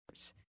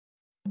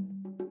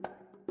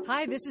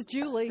Hi, this is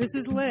Julie. This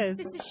is Liz.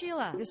 This is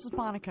Sheila. This is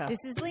Monica.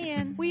 This is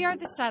Leanne. We are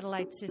the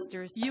Satellite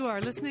Sisters. You are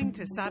listening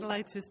to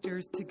Satellite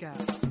Sisters to Go.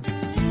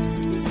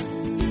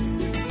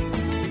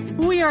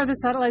 We are the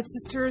Satellite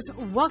Sisters.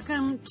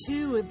 Welcome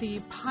to the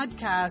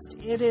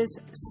podcast. It is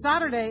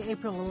Saturday,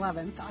 April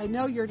 11th. I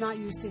know you're not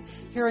used to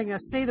hearing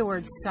us say the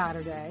word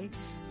Saturday.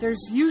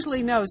 There's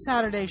usually no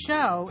Saturday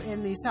show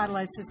in the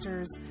Satellite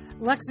Sisters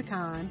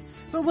lexicon,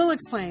 but we'll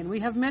explain. We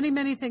have many,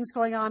 many things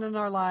going on in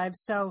our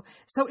lives, so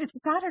it's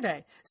a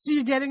Saturday. So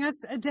you're getting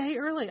us a day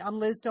early. I'm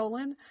Liz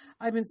Dolan.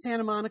 I'm in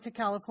Santa Monica,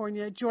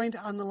 California, joined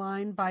on the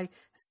line by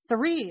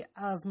three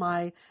of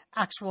my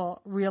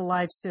actual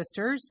real-life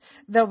sisters,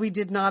 though we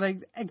did not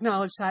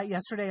acknowledge that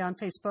yesterday on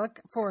Facebook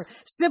for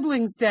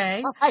Siblings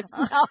Day. I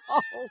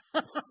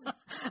know.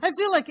 I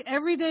feel like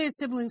every day is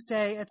Siblings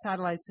Day at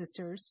Satellite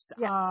Sisters.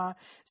 Yes.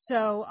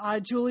 So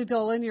Julie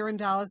Dolan, you're in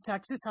Dallas,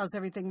 Texas. How's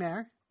everything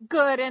there?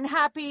 Good, and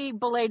happy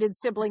belated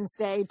Siblings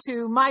Day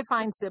to my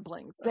fine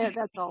siblings.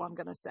 That's all I'm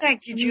going to say.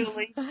 Thank you,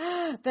 Julie.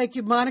 Thank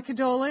you. Monica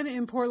Dolan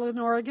in Portland,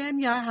 Oregon.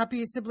 Yeah,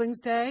 happy Siblings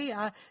Day.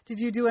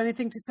 Did you do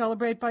anything to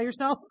celebrate by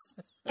yourself?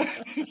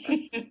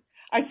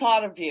 I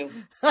thought of you.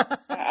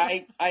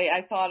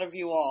 I thought of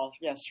you all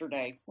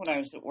yesterday when I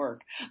was at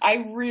work.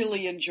 I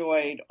really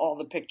enjoyed all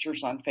the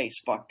pictures on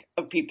Facebook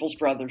of people's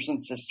brothers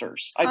and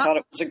sisters. I thought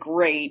it was a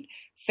great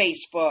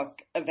Facebook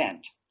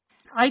event.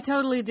 I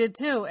totally did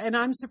too. And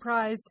I'm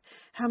surprised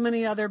how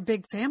many other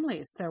big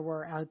families there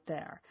were out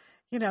there.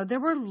 You know,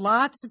 there were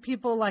lots of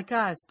people like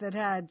us that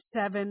had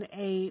 7,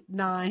 8,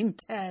 9,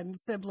 10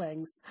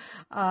 siblings.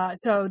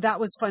 So that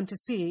was fun to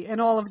see, and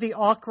all of the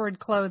awkward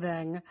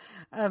clothing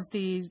of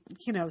the,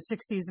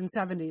 60s and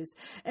 70s.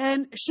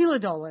 And Sheila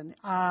Dolan,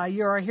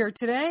 you're here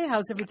today.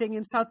 How's everything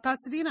in South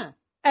Pasadena?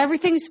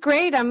 Everything's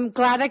great. I'm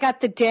glad I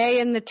got the day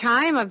and the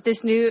time of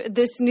this new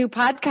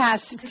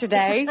podcast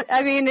today.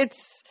 I mean,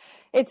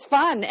 it's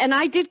fun. And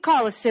I did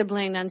call a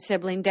sibling on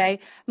Sibling Day.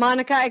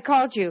 Monica, I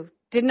called you,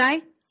 didn't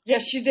I?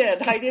 Yes, you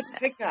did. I didn't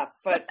pick up,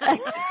 but I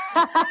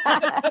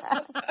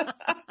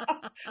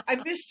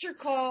missed your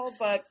call,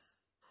 but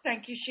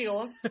thank you,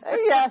 Sheila.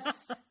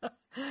 Yes.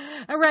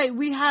 All right.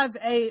 We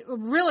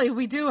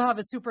do have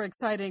a super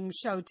exciting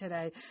show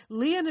today.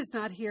 Leanne is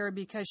not here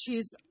because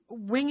she's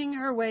winging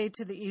her way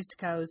to the East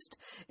Coast.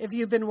 If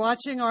you've been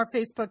watching our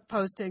Facebook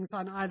postings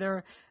on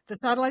either the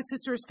Satellite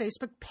Sisters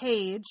Facebook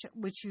page,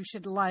 which you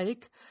should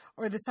like,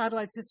 or the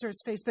Satellite Sisters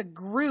Facebook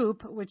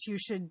group, which you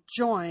should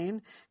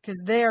join,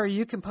 because there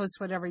you can post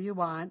whatever you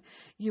want.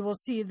 You will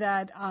see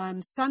that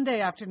on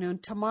Sunday afternoon,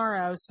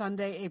 tomorrow,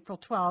 Sunday, April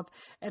 12th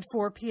at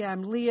 4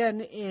 p.m.,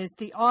 Leanne is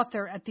the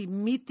author at the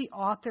Meet the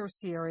Author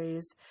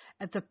series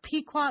at the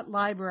Pequot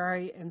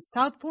Library in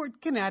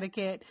Southport,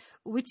 Connecticut,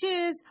 which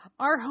is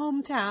our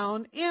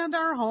hometown and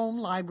our home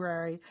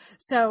library.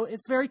 So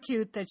it's very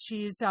cute that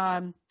she's,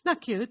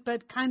 not cute,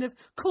 but kind of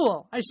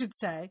cool, I should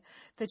say,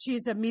 that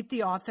she's a Meet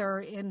the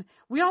Author.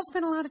 We all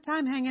spent a lot of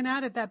time hanging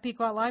out at that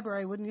Pequot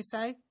Library, wouldn't you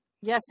say?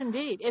 Yes,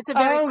 indeed. It's a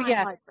very fine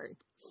library.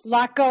 A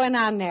lot going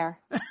on there.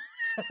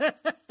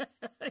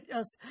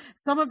 Yes,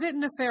 some of it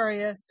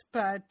nefarious,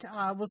 but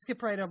we'll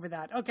skip right over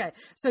that. Okay,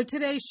 so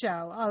today's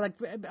show,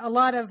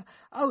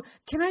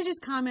 can I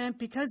just comment,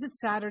 because it's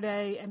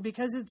Saturday and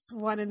because it's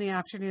 1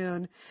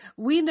 p.m,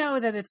 we know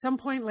that at some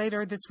point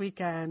later this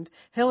weekend,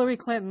 Hillary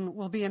Clinton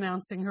will be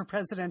announcing her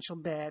presidential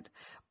bid.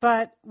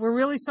 But we're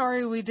really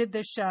sorry we did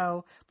this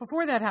show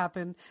before that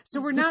happened,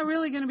 so we're not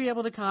really going to be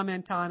able to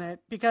comment on it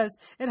because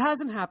it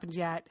hasn't happened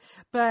yet.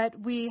 But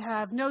we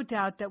have no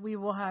doubt that we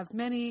will have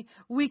many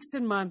weeks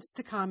and months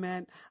to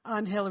comment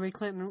on Hillary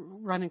Clinton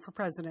running for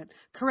president.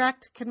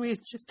 Correct? Can we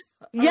just...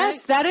 Yes,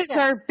 right? that is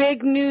our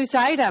big news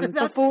item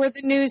before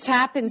the news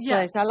happens,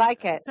 yes. Liz. I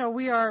like it. So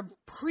we are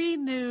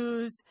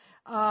pre-news.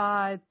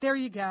 There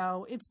you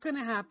go. It's going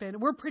to happen.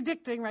 We're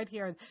predicting right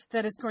here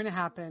that it's going to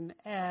happen,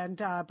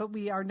 but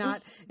we are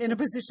not in a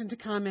position to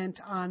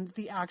comment on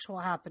the actual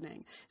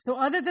happening. So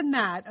other than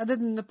that, other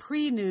than the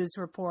pre-news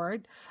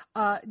report,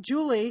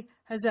 Julie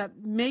has a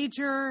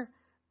major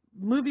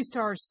movie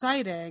star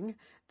sighting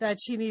that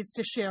she needs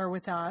to share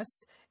with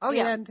us. Oh,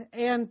 yeah.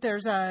 And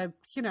there's there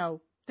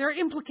are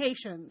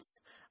implications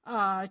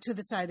to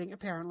the sighting,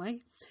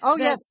 apparently. Oh,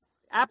 yes.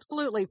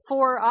 Absolutely.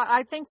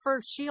 I think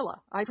for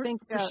Sheila. For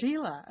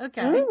Sheila.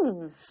 Okay.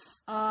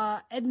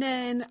 And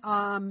then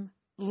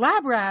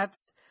Lab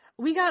Rats,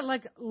 we got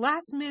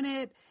last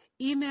minute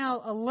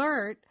email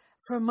alert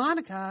from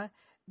Monica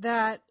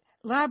that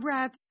Lab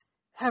Rats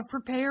have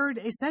prepared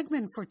a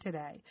segment for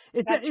today.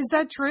 Is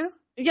that true?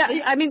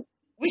 Yeah. I mean,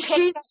 we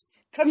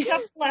cooked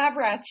up Lab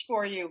Rats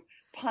for you.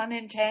 Pun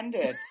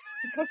intended.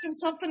 We're cooking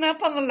something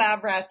up on the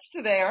Lab Rats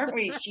today, aren't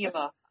we,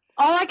 Sheila?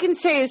 All I can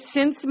say is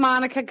since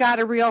Monica got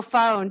a real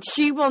phone,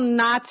 she will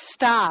not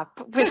stop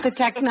with the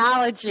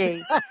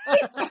technology.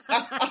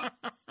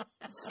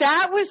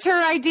 That was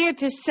her idea,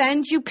 to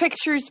send you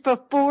pictures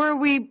before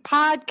we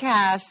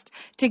podcast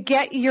to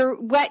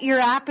whet your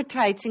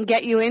appetites and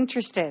get you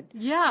interested.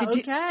 Yeah,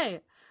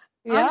 okay.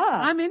 Yeah.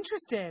 I'm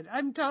interested.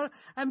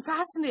 I'm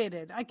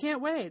fascinated. I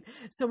can't wait.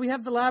 So we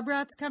have the Lab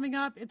Rats coming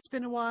up. It's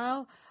been a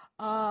while.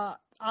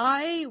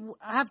 I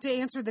have to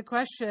answer the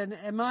question,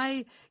 am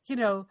I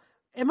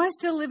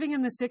still living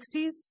in the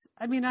 60s?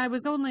 I mean, I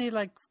was only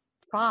like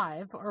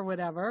 5 or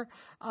whatever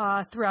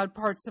throughout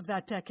parts of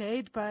that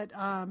decade, but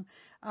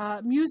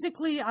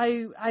musically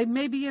I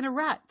may be in a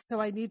rut, so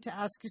I need to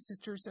ask you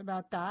sisters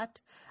about that.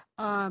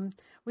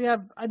 We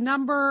have a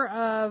number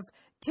of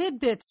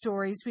tidbit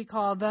stories, we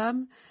call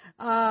them,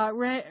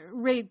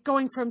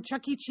 going from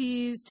Chuck E.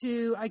 Cheese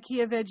to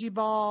IKEA veggie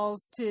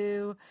balls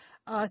to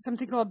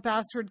something called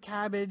bastard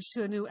cabbage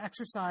to a new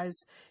exercise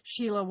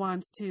Sheila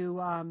wants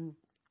to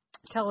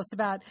tell us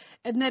about.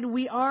 And then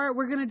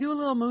we're going to do a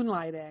little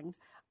moonlighting.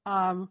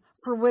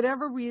 For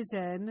whatever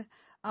reason,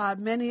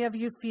 many of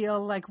you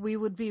feel like we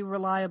would be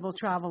reliable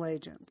travel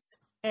agents.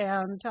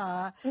 And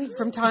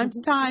from time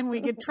to time,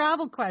 we get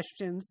travel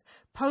questions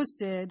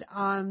posted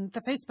on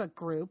the Facebook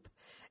group.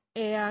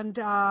 And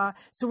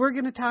so we're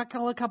going to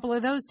tackle a couple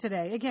of those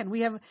today. Again,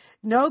 we have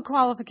no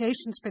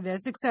qualifications for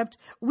this, except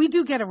we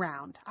do get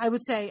around. I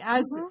would say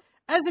as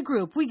a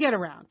group, we get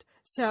around.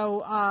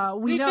 So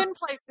we've been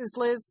places,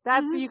 Liz.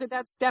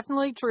 That's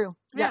definitely true.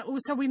 Yeah.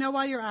 So we know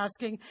why you're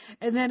asking.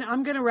 And then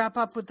I'm going to wrap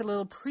up with a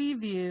little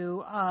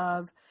preview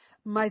of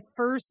my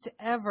first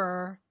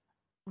ever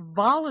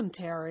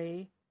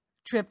voluntary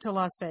trip to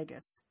Las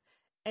Vegas.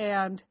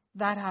 And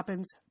that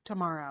happens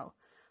tomorrow.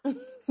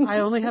 I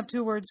only have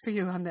 2 words for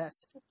you on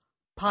this.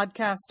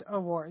 Podcast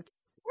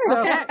awards.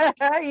 So,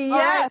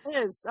 Yeah.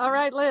 All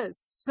right, Liz.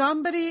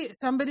 Somebody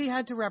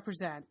had to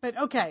represent. But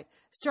okay,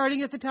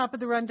 starting at the top of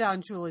the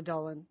rundown, Julie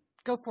Dolan.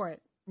 Go for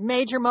it.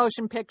 Major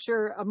motion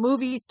picture, a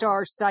movie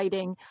star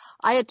sighting.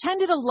 I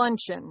attended a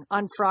luncheon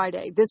on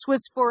Friday. This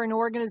was for an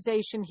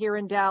organization here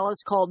in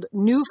Dallas called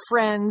New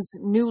Friends,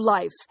 New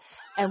Life.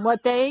 And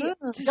what they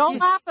don't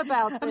laugh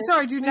about this. I'm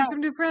sorry, do you need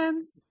some new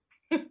friends?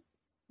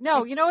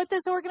 No, you know what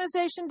this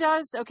organization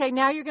does? Okay,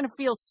 now you're going to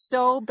feel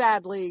so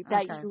badly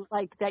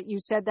that you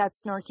said that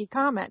snarky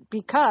comment,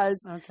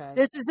 because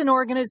this is an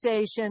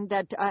organization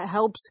that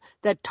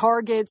that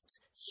targets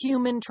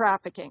human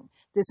trafficking.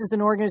 This is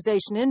an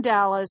organization in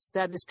Dallas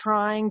that is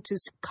trying to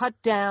cut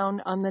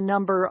down on the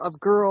number of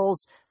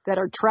girls that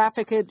are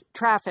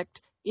trafficked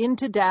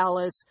into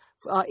Dallas,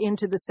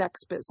 into the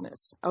sex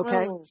business.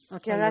 Okay. Oh,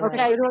 okay.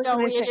 Okay. So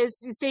it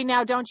is, you see,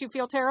 now don't you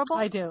feel terrible?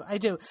 I do.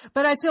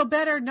 But I feel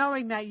better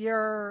knowing that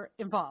you're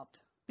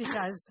involved.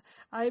 Because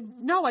I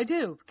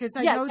do. Because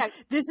I know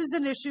this is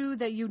an issue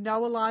that you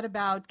know a lot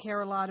about,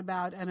 care a lot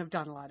about, and have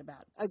done a lot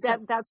about.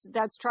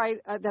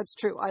 That's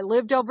true. I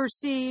lived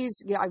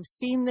overseas. Yeah, I've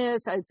seen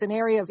this. It's an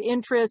area of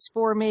interest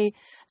for me.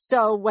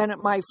 So when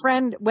my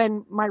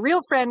real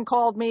friend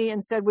called me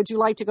and said, "Would you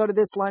like to go to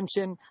this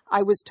luncheon?"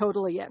 I was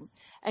totally in.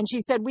 And she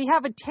said, "We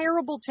have a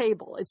terrible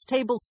table. It's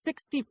table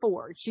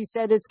 64." She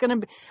said,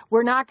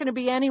 we're not going to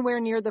be anywhere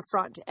near the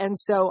front. And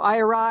so I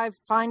arrived,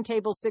 find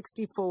table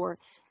 64.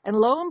 And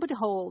lo and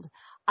behold,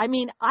 I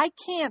mean, I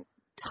can't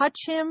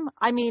touch him.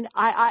 I mean,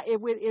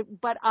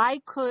 but I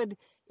could,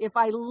 if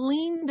I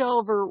leaned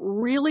over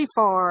really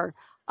far,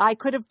 I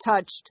could have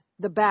touched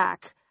the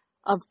back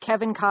of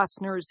Kevin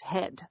Costner's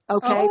head.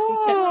 Okay.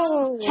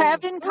 Oh, because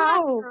Kevin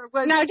Costner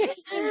was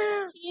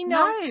the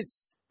keynote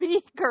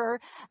speaker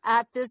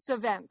at this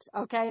event.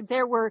 Okay.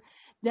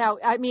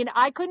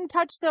 I couldn't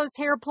touch those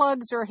hair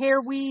plugs or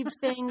hair weave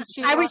things.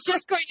 I was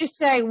just going to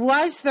say,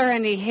 was there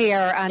any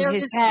hair on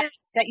his head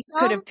that you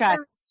could have touched?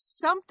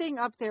 Something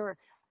up there.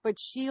 But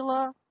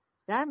Sheila,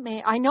 that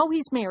man, I know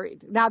he's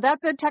married. Now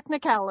that's a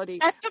technicality.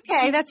 That's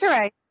okay. That's all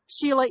right.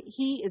 Sheila,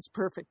 he is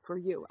perfect for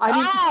you. I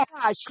mean,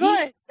 gosh,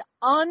 he's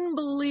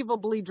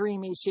unbelievably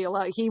dreamy,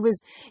 Sheila. He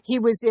was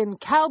in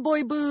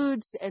cowboy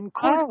boots and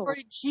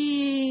corduroy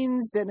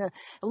jeans and a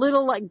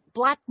little like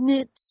black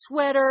knit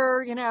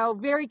sweater,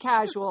 very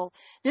casual.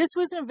 This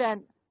was an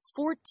event.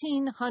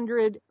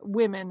 1,400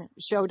 women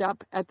showed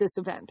up at this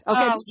event.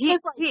 Okay.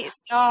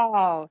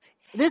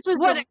 This was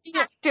what an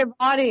active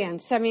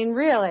audience. I mean,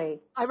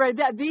 really. I read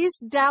that these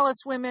Dallas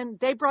women,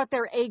 they brought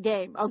their A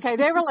game. Okay.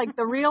 They were like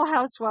the Real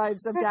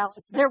Housewives of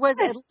Dallas. There was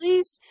at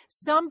least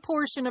some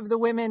portion of the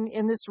women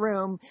in this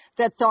room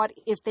that thought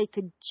if they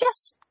could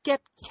just get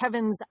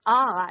Kevin's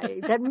eye,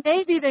 that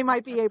maybe they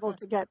might be able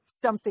to get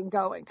something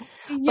going.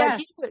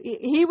 Yes. But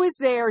he was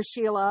there,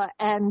 Sheila,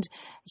 and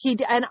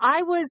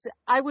I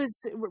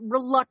was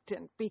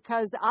reluctant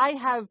because I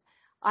have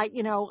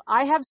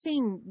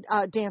seen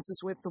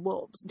Dances with the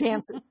Wolves.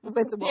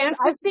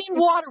 I've seen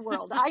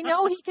Waterworld. I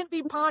know he can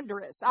be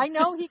ponderous. I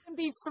know he can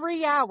be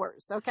 3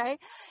 hours. Okay.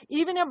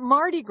 Even at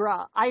Mardi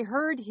Gras, I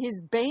heard his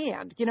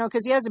band,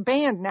 cause he has a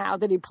band now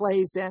that he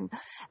plays in,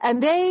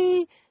 and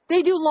they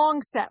do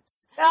long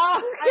sets.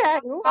 Oh, okay.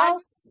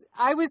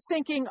 I was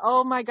thinking,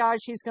 oh my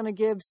gosh, he's going to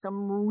give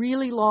some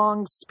really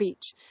long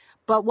speech.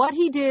 But what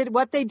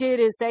they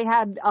did is they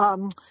had,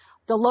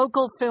 the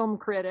local film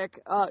critic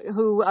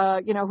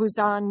who's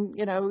on,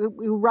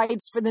 who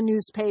writes for the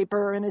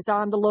newspaper and is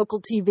on the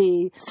local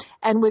TV,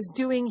 and was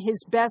doing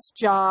his best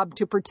job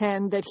to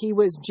pretend that he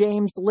was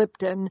James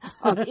Lipton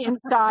of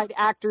Inside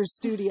Actors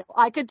Studio.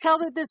 I could tell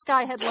that this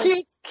guy had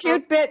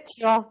cute bit,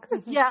 Jill.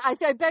 Yeah, I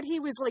bet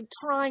he was like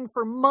trying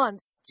for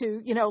months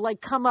to,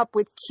 come up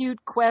with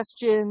cute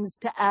questions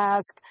to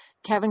ask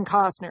Kevin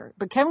Costner.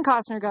 But Kevin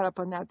Costner got up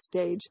on that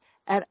stage,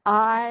 and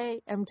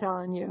I am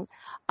telling you,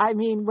 I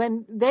mean,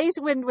 when this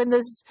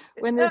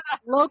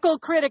local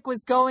critic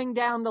was going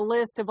down the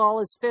list of all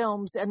his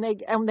films, and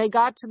they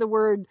got to the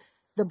word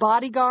The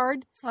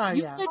Bodyguard,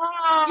 you could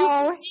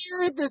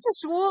hear the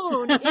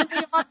swoon in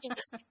the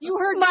audience. You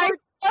heard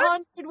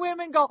 100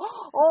 women go,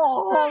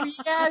 "Oh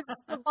yes,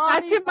 The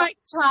Bodyguard." That's in my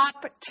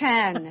top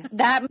 10.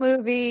 That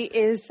movie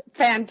is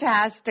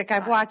fantastic.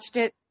 I've watched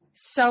it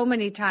so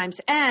many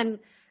times. And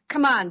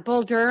come on,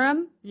 Bull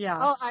Durham.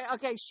 Yeah.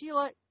 Okay,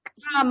 Sheila.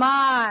 Come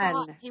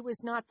on. He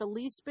was not the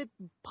least bit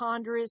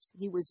ponderous.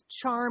 He was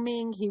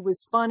charming. He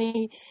was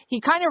funny. He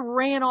kind of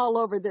ran all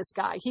over this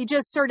guy. He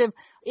just sort of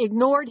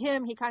ignored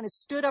him. He kind of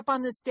stood up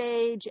on the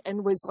stage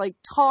and was like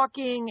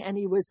talking, and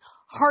he was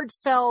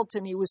heartfelt,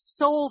 and he was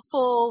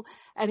soulful,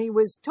 and he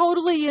was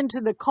totally into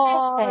the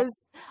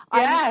cause.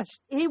 Yes.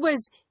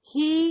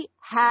 He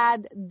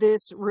had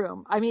this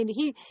room. I mean,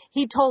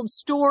 he told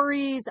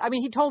stories. I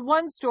mean, he told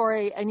one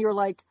story and you're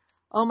like,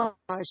 oh my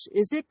gosh,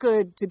 is it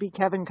good to be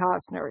Kevin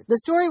Costner? The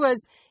story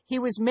was he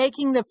was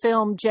making the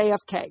film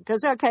JFK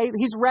because,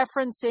 he's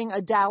referencing a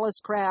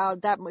Dallas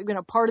crowd. That,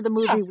 part of the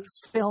movie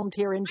was filmed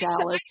here in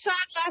Dallas. I saw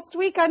it last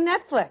week on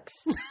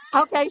Netflix.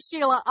 Okay,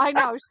 Sheila, I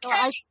know. So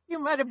I think you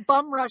might have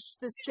bum rushed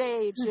the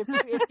stage if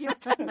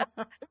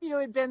you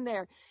had been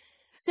there.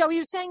 So he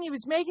was saying he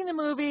was making the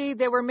movie.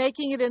 They were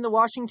making it in the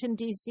Washington,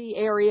 D.C.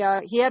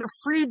 area. He had a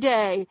free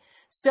day.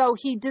 So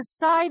he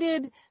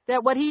decided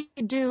that what he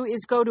could do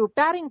is go to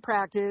batting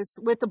practice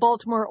with the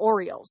Baltimore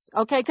Orioles.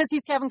 Okay. Because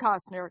he's Kevin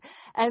Costner.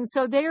 And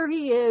so there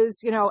he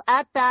is,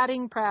 at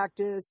batting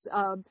practice,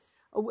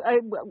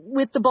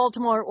 with the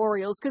Baltimore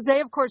Orioles, because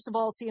they, of course, have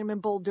all seen him in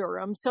Bull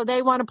Durham, so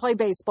they want to play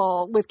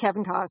baseball with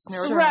Kevin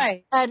Costner,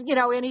 right?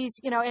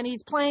 And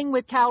he's playing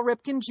with Cal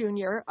Ripken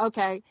Jr.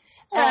 Okay,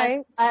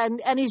 right.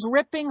 And he's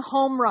ripping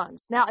home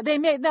runs. Now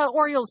the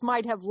Orioles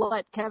might have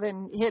let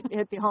Kevin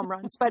hit the home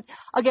runs, but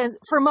again,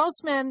 for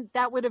most men,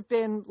 that would have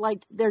been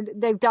like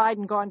they've died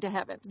and gone to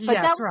heaven.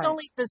 But that was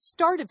only the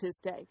start of his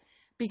day,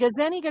 because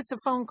then he gets a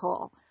phone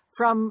call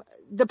from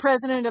the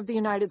President of the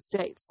United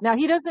States. Now,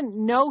 he doesn't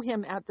know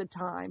him at the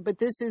time, but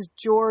this is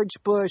George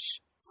Bush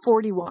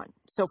 41,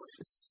 so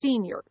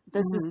senior.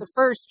 This is the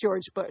first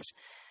George Bush.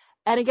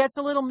 And he gets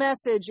a little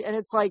message, and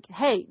it's like,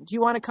 hey, do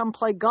you want to come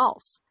play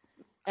golf?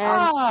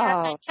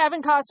 And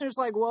Kevin Costner's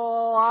like,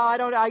 well,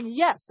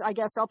 yes, I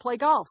guess I'll play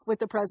golf with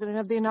the President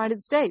of the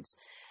United States.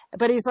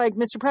 But he's like,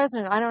 Mr.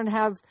 President, I don't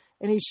have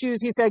any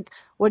shoes. He's like,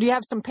 well, do you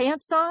have some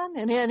pants on?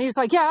 And he's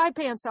like, yeah, I have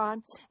pants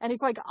on. And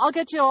he's like, I'll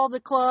get you all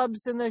the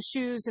clubs and the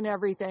shoes and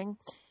everything.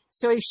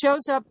 So he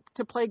shows up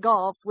to play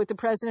golf with the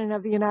President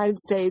of the United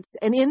States.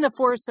 And in the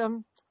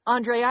foursome,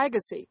 Andre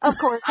Agassi, of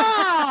course.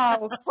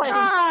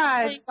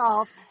 Playing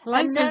golf.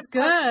 Life is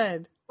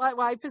good.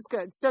 Life is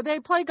good. So they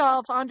play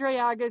golf, Andre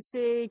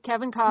Agassi,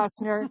 Kevin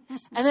Costner.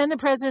 And then the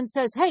president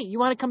says, hey, you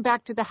want to come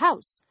back to the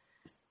house?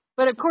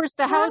 But of course,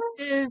 the house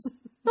is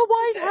the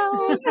White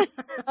House.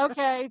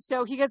 Okay,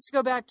 so he gets to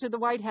go back to the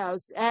White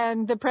House.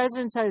 And the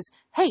president says,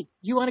 hey,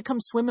 do you want to come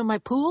swim in my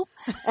pool?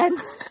 And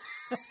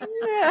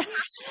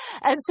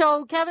and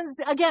so Kevin,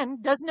 again,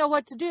 doesn't know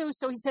what to do.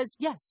 So he says,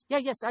 yes,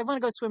 I want to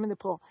go swim in the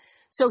pool.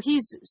 So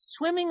he's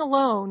swimming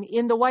alone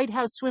in the White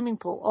House swimming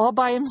pool, all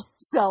by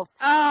himself.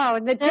 Oh,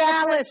 and the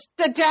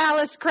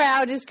Dallas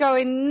crowd is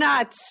going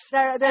nuts.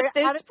 They're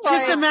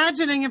just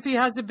imagining if he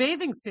has a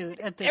bathing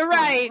suit at this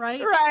point,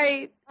 right?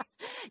 Right.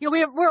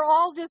 We're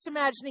all just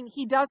imagining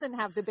he doesn't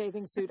have the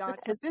bathing suit on,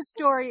 because this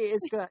story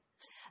is good.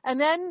 And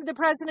then the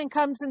president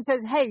comes and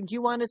says, hey, do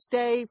you want to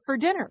stay for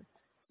dinner?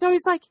 So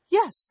he's like,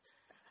 yes.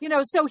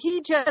 So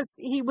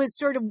he was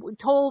sort of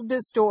told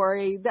this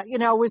story that,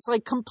 was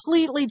like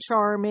completely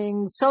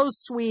charming, so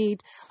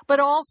sweet, but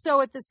also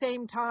at the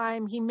same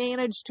time, he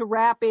managed to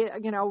wrap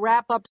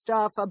up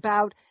stuff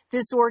about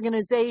this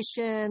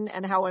organization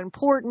and how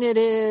important it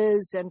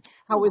is and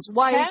how his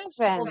wife.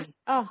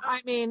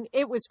 I mean,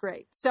 it was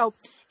great. So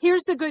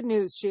here's the good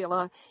news,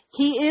 Sheila.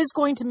 He is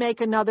going to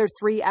make another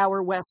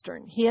 3-hour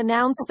Western. He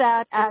announced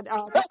that at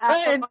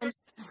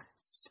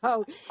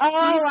So,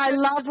 I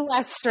love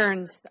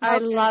Westerns. Okay. I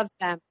love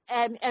them.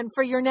 And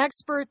for your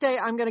next birthday,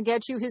 I'm going to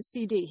get you his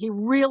CD. He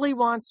really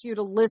wants you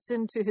to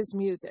listen to his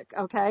music.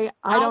 Okay.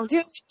 I'll do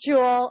it,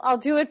 Jewel. I'll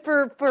do it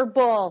for the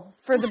Bull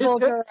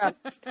Durham.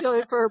 Do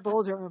it for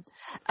Bull Durham.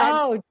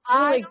 I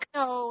don't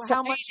know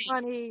how much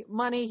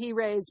money he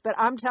raised, but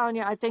I'm telling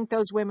you, I think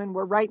those women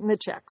were writing the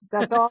checks.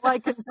 That's all I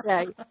can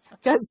say,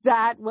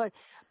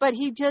 but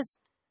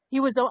He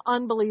was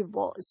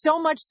unbelievable.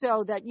 So much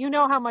so that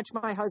how much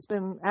my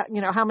husband,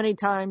 how many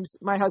times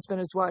my husband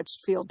has watched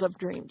Field of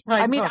Dreams.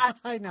 I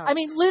know. I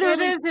mean,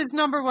 literally. It is his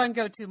number one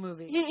go-to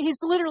movie. He's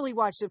literally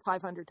watched it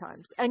 500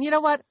 times. And you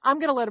know what? I'm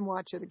going to let him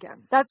watch it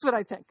again. That's what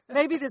I think.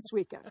 Maybe this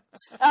weekend.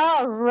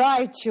 All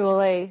right,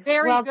 Julie.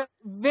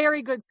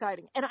 Very good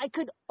sighting. And I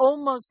could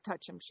almost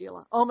touch him,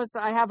 Sheila. Almost.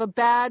 I have a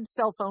bad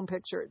cell phone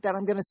picture that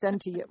I'm going to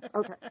send to you.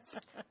 Okay.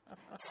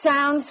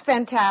 Sounds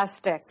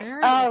fantastic.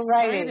 Very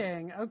Alrighty.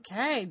 exciting.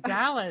 Okay,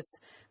 Dallas,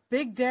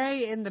 big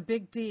day in the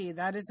Big D.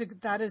 That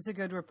is a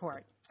good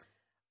report.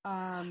 All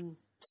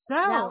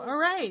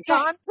right. It's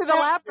on to the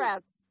lab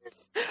rats.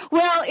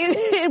 Well,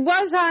 it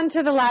was on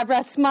to the lab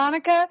rats,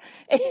 Monica.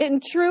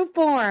 In true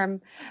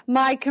form,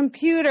 my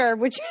computer,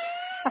 which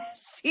has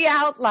the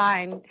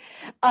outline,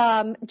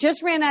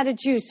 just ran out of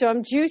juice. So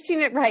I'm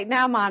juicing it right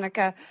now,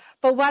 Monica.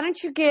 But why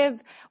don't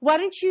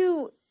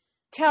you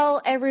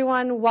tell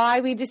everyone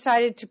why we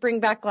decided to bring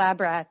back lab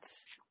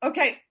rats?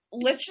 Okay,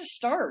 let's just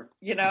start,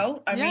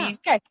 I mean,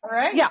 okay. All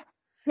right. Yeah.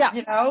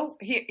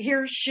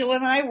 Here's Sheila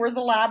and I, we're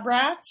the lab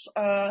rats.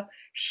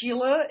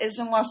 Sheila is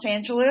in Los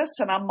Angeles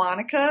and I'm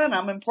Monica and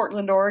I'm in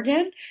Portland,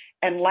 Oregon.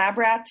 And lab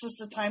rats is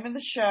the time of the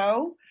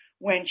show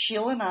when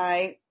Sheila and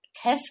I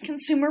test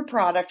consumer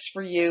products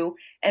for you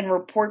and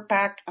report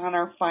back on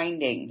our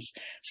findings.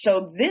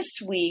 So this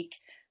week,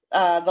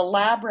 the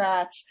lab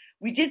rats,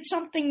 we did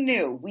something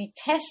new. We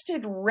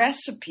tested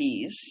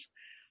recipes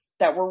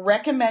that were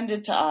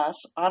recommended to us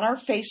on our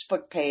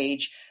Facebook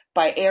page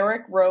by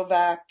Eric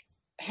Rovak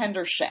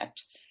Hendershett.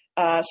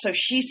 So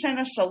she sent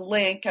us a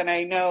link, and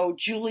I know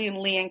Julie and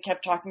Leanne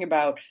kept talking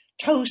about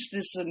toast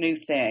is the new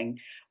thing.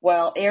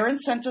 Well, Erin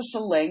sent us a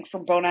link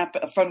from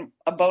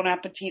a Bon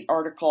Appetit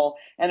article,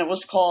 and it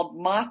was called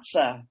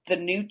Matzoh, the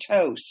new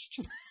toast.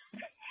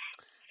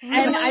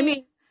 And I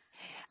mean,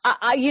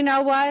 you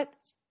know what?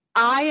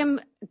 I am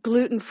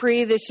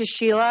gluten-free. This is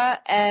Sheila,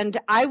 and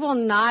I will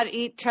not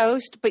eat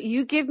toast, but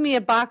you give me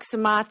a box of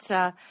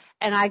matzah,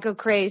 and I go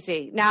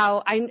crazy.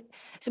 Now,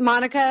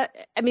 Monica,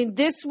 I mean,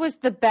 this was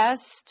the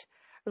best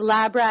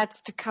lab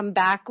rats to come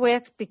back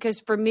with because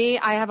for me,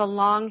 I have a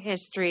long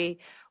history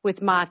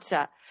with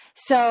matzah.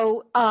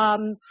 So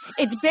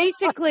it's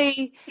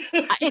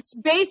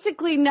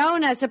basically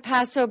known as a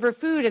Passover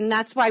food, and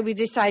that's why we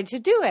decided to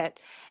do it.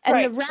 And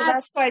right. the rats, so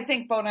that's why I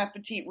think Bon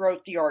Appetit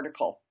wrote the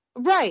article.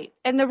 Right.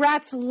 And the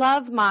rats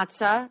love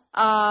matzah.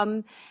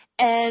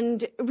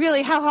 And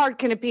really, how hard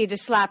can it be to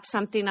slap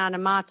something on a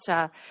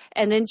matzah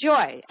and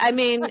enjoy? I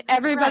mean,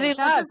 everybody loves.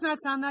 That does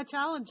not sound that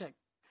challenging.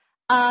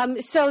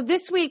 So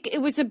this week, it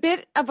was a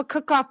bit of a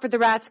cook-off for the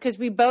rats because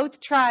we both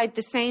tried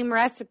the same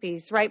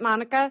recipes. Right,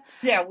 Monica?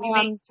 Yeah, we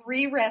made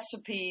 3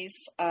 recipes,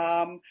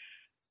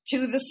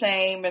 2 the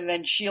same, and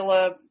then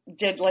Sheila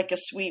did like a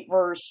sweet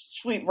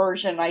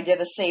version. I did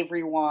a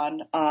savory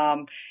one.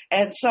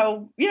 And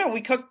so,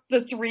 we cooked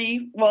the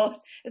 3.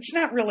 Well, it's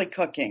not really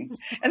cooking.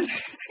 And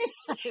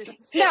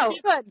no,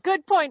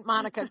 good point,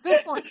 Monica.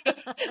 Good point.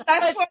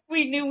 That's why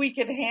we knew we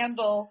could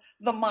handle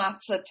the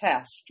matzah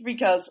test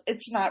because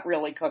it's not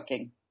really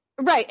cooking.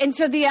 Right. And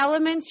so the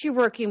elements you're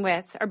working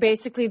with are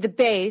basically the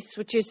base,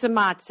 which is the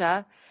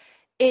matzah.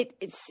 It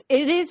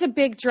is a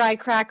big dry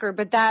cracker,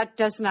 but that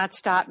does not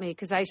stop me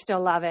because I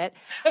still love it.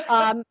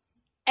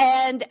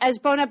 And as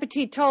Bon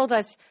Appetit told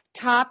us,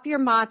 top your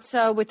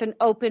matzah with an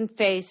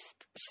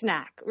open-faced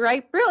snack,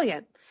 right?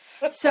 Brilliant.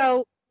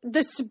 So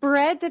the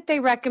spread that they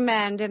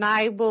recommend, and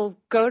I will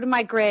go to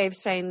my grave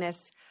saying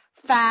this,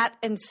 fat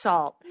and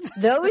salt.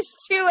 Those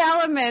 2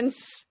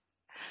 elements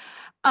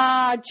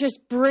just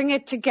bring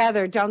it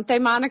together, don't they,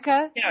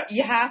 Monica? Yeah,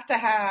 you have to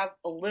have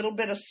a little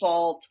bit of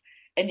salt.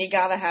 And you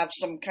got to have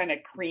some kind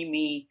of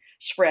creamy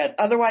spread.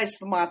 Otherwise,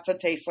 the matzah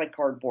tastes like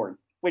cardboard,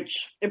 which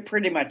it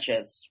pretty much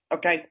is.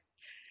 Okay?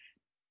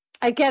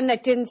 Again,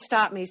 that didn't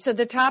stop me. So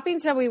the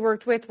toppings that we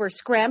worked with were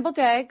scrambled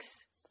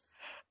eggs.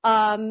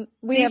 Go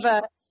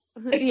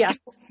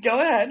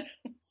ahead.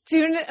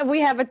 Tuna.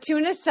 We have a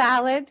tuna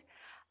salad.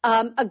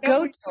 A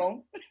goat's.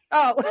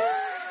 Oh,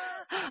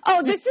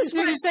 this is.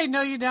 Did you say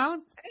no? You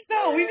don't.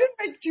 No, we didn't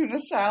make tuna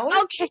salad.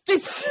 Okay,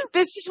 this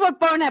is what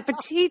Bon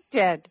Appetit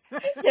did.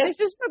 Yes. This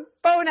is what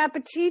Bon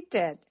Appetit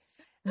did.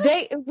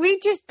 We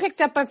just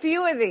picked up a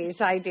few of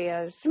these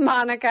ideas,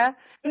 Monica.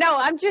 No,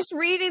 I'm just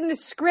reading the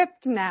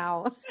script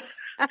now.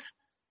 I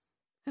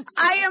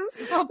am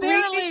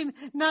apparently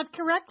not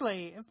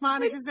correctly. If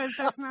Monica says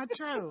that's not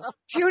true.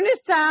 Tuna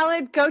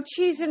salad, goat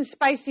cheese and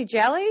spicy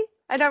jelly.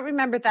 I don't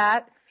remember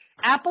that.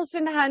 Apples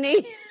and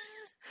honey.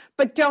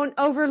 But don't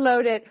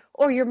overload it,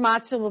 or your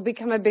matzah will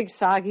become a big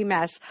soggy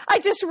mess. I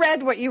just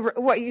read what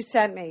you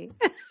sent me.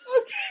 Okay.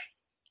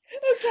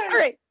 All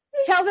right.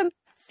 Tell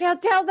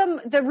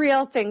them the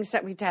real things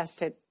that we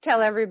tested.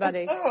 Tell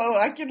everybody. Oh,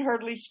 I can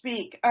hardly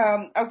speak.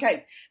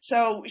 Okay.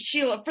 So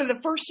Sheila, for the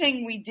first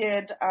thing we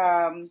did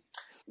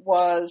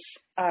was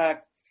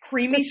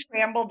creamy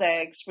scrambled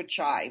eggs with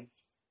chive.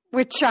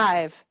 With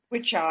chive.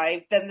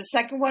 Then the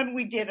second one,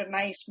 we did a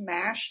nice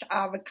mashed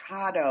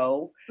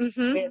avocado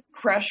with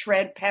crushed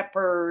red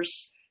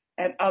peppers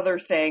and other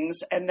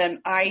things. And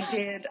then I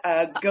did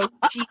goat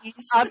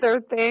cheese.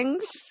 Other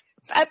things.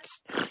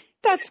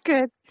 That's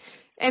good.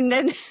 And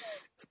then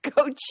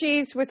goat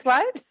cheese with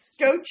what?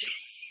 Goat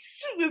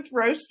cheese with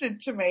roasted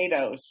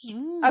tomatoes.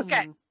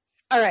 Okay.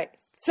 All right.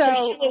 So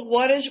Sheila,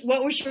 what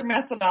was your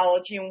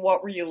methodology and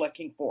what were you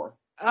looking for?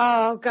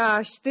 oh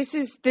gosh, this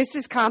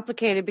is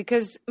complicated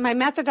because my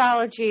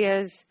methodology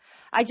is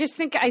I just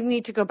think I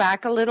need to go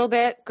back a little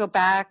bit, go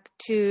back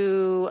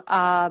to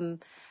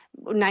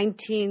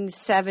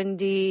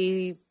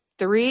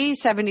 1973,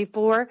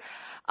 74.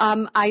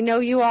 I know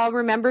you all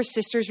remember,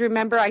 sisters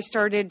remember, I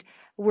started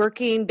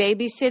working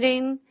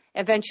babysitting,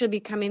 eventually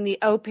becoming the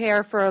au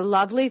pair for a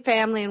lovely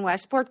family in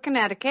Westport,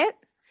 Connecticut,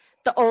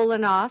 the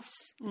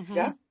Olenoffs.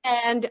 Yeah.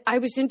 And I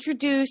was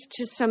introduced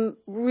to some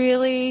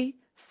really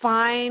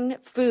fine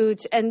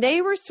foods, and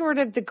they were sort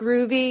of the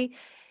groovy,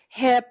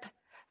 hip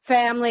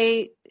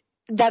family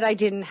that I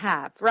didn't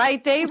have,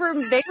 right? They were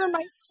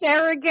my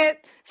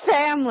surrogate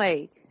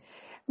family.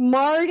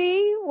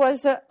 Marty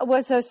was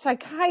a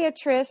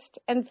psychiatrist,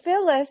 and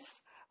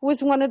Phyllis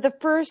was one of the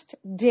first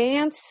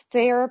dance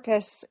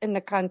therapists in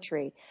the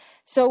country.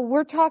 So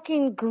we're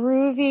talking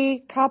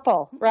groovy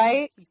couple,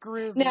 right?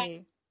 Groovy. Now,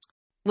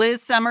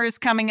 Liz, summer is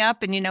coming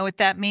up, and you know what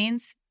that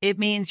means? It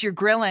means you're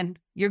grilling.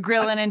 You're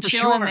grilling and For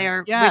chilling sure.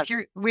 there Yes.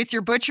 with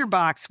your butcher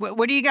box.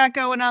 What do you got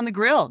going on the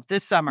grill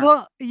this summer?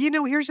 Well,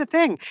 here's the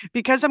thing.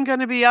 Because I'm going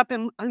to be up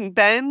in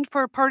Bend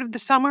for part of the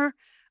summer,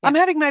 I'm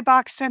having my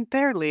box sent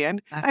there, Leanne.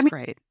 That's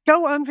great.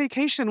 Go on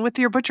vacation with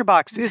your butcher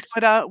box is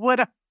what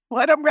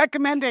I'm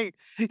recommending.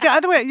 Yeah,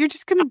 other way, you're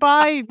just going to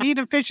buy meat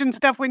and fish and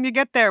stuff when you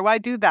get there. Why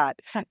do that?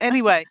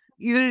 Anyway,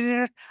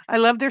 I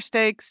love their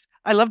steaks.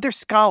 I love their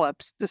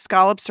scallops. The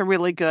scallops are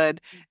really good.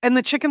 And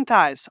the chicken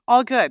thighs,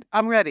 all good.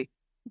 I'm ready.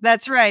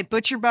 That's right.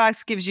 Butcher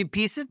Box gives you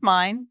peace of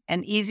mind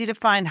and easy to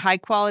find high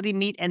quality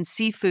meat and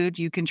seafood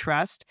you can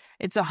trust.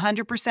 It's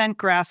 100%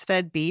 grass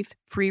fed beef,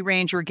 free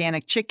range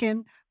organic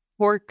chicken,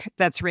 pork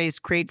that's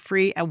raised crate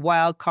free, and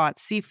wild caught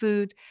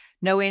seafood.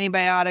 No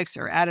antibiotics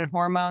or added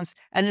hormones.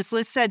 And as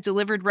Liz said,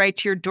 delivered right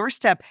to your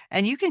doorstep.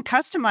 And you can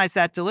customize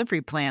that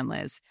delivery plan,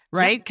 Liz,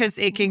 right? Because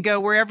it can go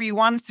wherever you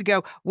want it to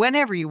go,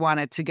 whenever you want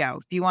it to go.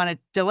 If you want to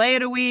delay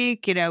it a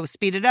week,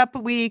 speed it up a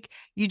week,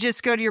 you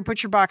just go to your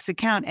Butcher Box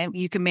account and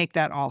you can make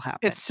that all happen.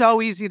 It's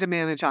so easy to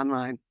manage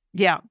online.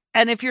 Yeah.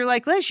 And if you're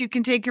like Liz, you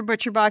can take your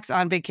Butcher Box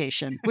on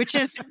vacation, which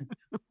is...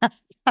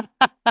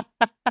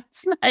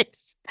 That's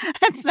nice.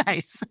 That's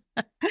nice.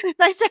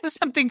 Nice to have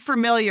something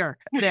familiar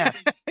there.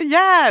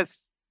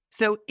 Yes.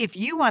 So if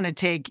you want to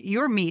take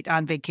your meat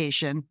on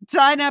vacation,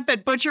 sign up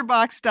at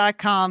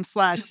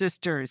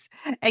butcherbox.com/sisters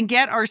and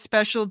get our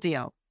special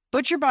deal.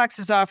 ButcherBox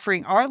is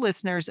offering our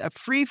listeners a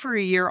free for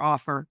a year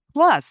offer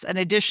plus an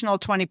additional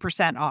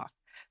 20% off.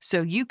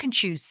 So you can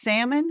choose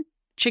salmon,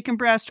 chicken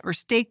breast, or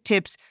steak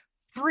tips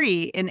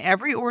free in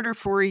every order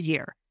for a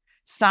year.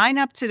 Sign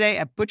up today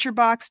at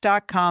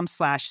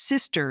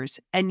butcherbox.com/sisters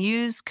and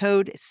use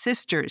code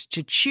SISTERS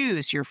to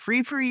choose your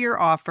free for a year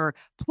offer,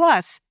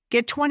 plus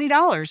get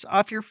 $20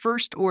 off your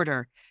first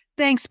order.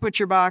 Thanks,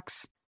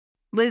 ButcherBox.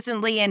 Liz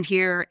and Leanne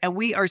here, and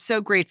we are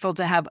so grateful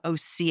to have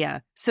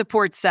OSEA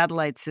support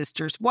Satellite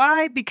Sisters.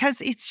 Why?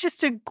 Because it's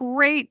just a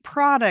great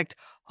product.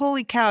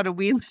 Holy cow, do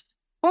we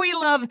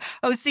love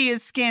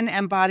OSEA's skin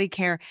and body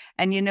care.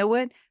 And you know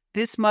what?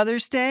 This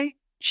Mother's Day,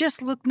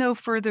 just look no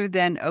further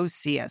than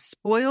OSEA.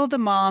 Spoil the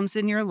moms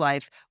in your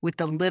life with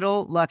the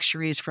little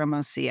luxuries from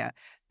OSEA.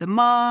 The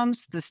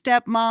moms, the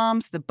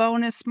stepmoms, the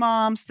bonus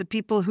moms, the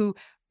people who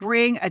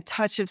bring a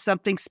touch of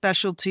something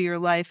special to your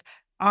life,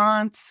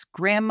 aunts,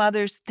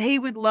 grandmothers, they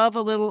would love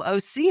a little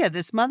OSEA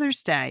this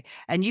Mother's Day.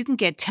 And you can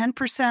get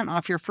 10%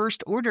 off your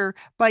first order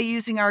by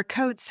using our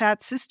code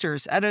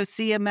SATSisters at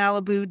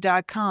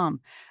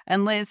OSEAMalibu.com.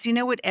 And Liz, you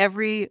know what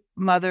every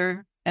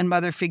mother and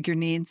mother figure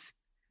needs?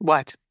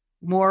 What?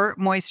 More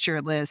moisture,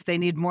 Liz. They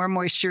need more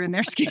moisture in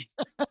their skin.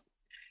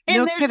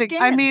 No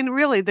kidding. I mean,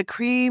 really, the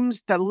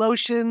creams, the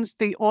lotions,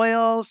 the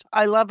oils,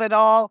 I love it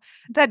all.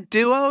 That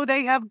duo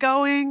they have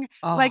going,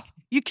 like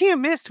you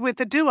can't miss with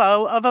the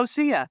duo of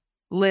OSEA.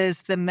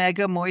 Liz, the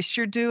Mega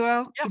Moisture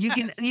Duo. Yes.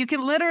 You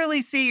can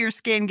literally see your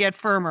skin get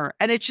firmer,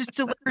 and it just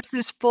delivers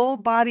this full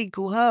body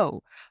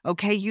glow.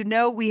 Okay,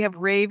 we have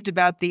raved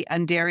about the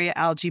Undaria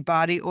Algae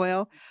Body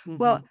Oil. Mm-hmm.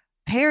 Well,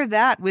 pair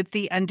that with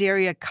the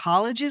Undaria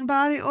Collagen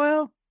Body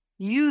Oil.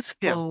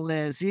 Youthful,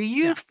 Liz. A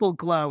youthful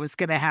glow is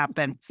going to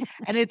happen.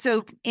 And it's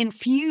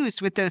infused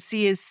with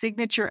OSEA's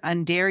signature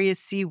Undaria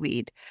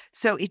seaweed.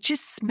 So it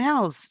just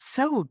smells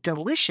so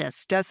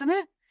delicious, doesn't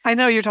it? I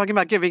know you're talking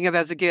about giving it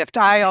as a gift.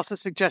 I also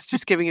suggest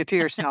just giving it to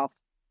yourself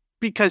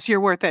because you're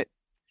worth it.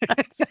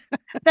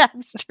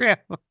 That's true.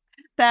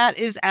 That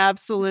is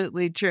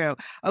absolutely true.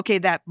 Okay,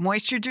 that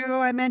moisture duo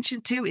I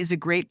mentioned too is a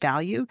great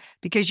value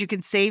because you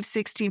can save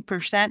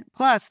 16%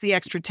 plus the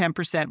extra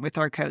 10% with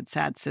our code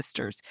SAD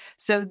Sisters.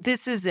 So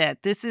this is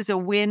it. This is a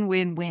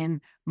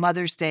win-win-win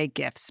Mother's Day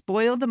gift.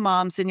 Spoil the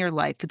moms in your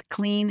life with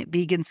clean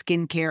vegan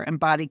skincare and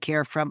body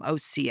care from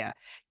Osea.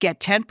 Get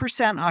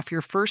 10% off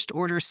your first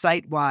order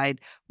site-wide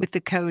with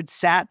the code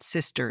SAT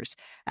Sisters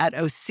at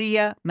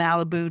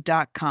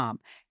OseaMalibu.com.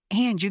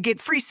 And you get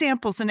free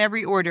samples in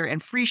every order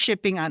and free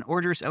shipping on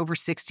orders over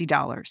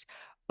 $60.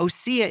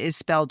 Osea is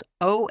spelled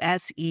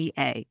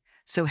O-S-E-A.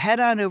 So head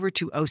on over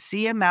to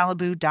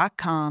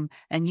OseaMalibu.com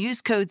and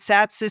use code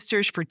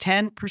SATSisters for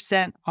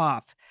 10%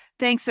 off.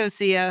 Thanks,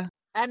 Osea.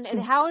 And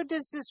how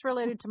does this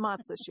relate to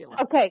matzah, Sheila?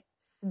 Okay.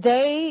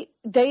 They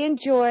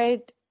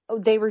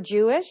were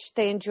Jewish.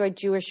 They enjoyed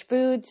Jewish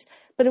foods,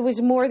 but it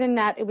was more than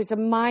that. It was a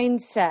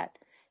mindset.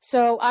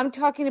 So I'm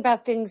talking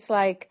about things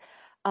like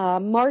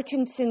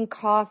Martinson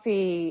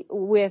coffee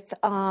with,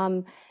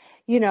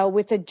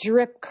 with a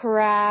drip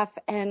carafe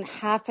and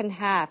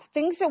half.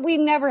 Things that we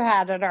never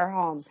had at our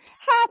home.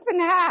 Half and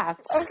half.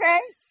 Okay.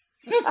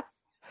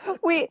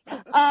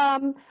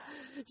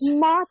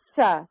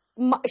 Matzah.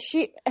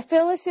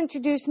 Phyllis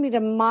introduced me to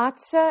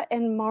matzah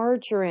and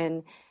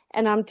margarine.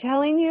 And I'm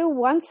telling you,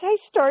 once I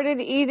started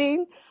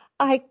eating,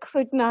 I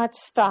could not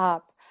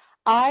stop.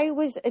 I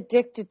was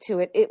addicted to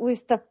it. It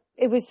was the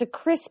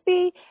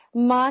crispy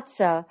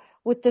matzah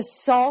with the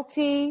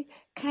salty,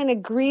 kind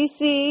of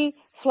greasy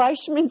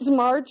Fleischmann's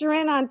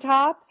margarine on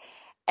top.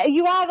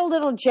 You add a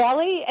little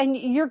jelly and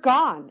you're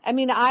gone. I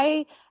mean,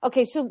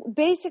 so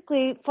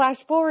basically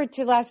flash forward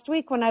to last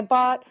week when I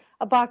bought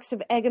a box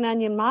of egg and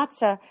onion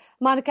matzah.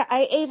 Monica,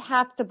 I ate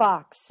half the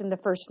box in the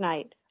first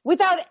night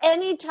without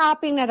any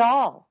topping at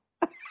all.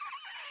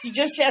 You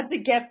just had to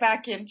get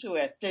back into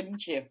it,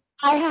 didn't you?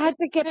 I had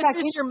to get back.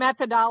 This is your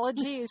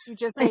methodology, is you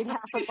just ate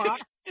half a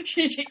box?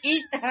 You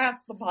eat half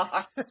the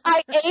box.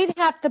 I ate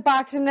half the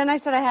box, and then I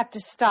said I have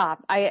to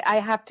stop. I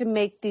have to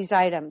make these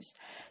items.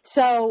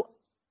 So,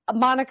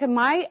 Monica,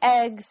 my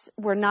eggs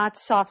were not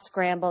soft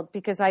scrambled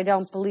because I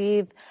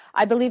believe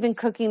in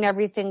cooking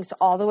everything's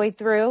all the way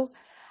through.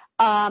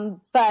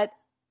 But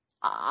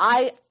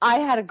I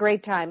had a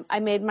great time. I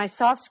made my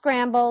soft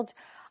scrambled.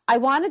 I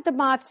wanted the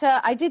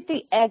matzah. I did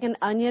the egg and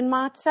onion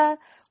matzah,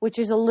 which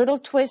is a little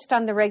twist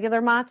on the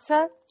regular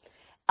matzah.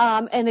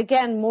 And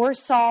again, more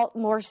salt,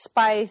 more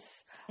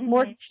spice,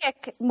 more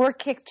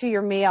kick to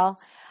your meal.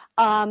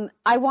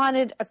 I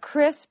wanted a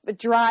crisp,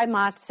 dry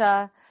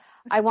matzah.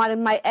 I wanted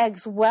my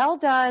eggs well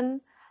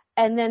done.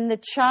 And then the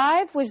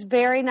chive was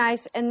very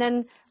nice. And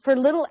then for a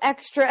little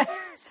extra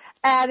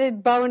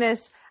added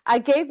bonus, I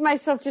gave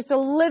myself just a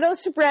little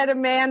spread of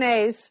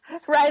mayonnaise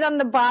right on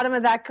the bottom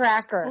of that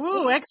cracker.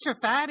 Ooh, extra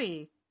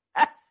fatty.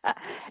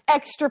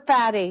 Extra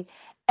fatty.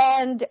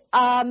 And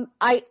I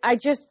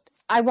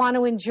want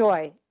to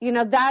enjoy.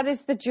 That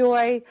is the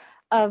joy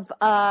of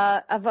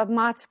a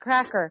matzah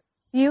cracker.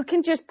 You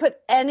can just put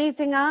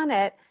anything on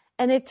it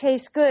and it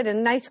tastes good. A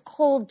nice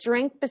cold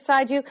drink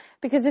beside you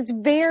because it's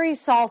very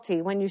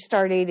salty when you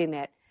start eating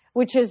it,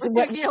 which is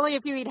particularly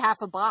if you eat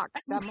half a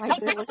box. That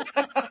might really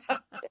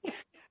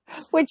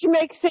which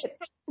makes it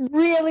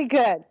really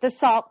good, the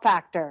salt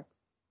factor.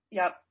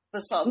 Yep,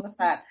 the salt and the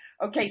fat.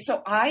 Okay,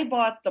 so I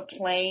bought the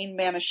plain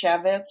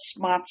Manischewitz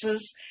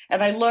matzahs,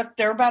 and I looked,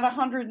 they're about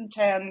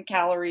 110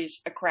 calories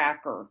a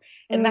cracker.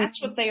 And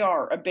that's what they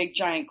are, a big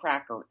giant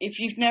cracker. If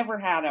you've never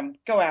had them,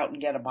 go out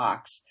and get a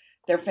box.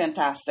 They're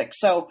fantastic.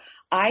 So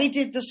I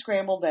did the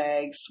scrambled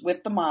eggs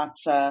with the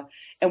matzah,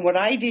 and what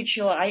I did,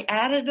 Sheila, I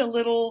added a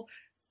little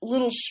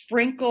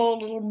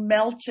sprinkle,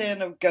 melt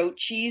in of goat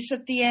cheese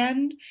at the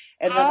end.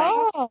 And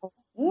then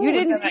you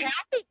didn't tell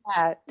me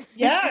that.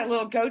 Yeah, a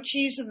little goat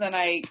cheese. And then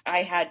I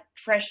had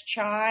fresh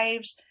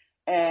chives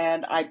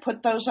and I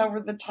put those over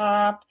the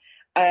top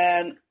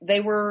and they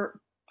were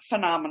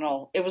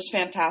phenomenal. It was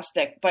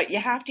fantastic, but you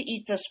have to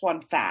eat this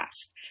one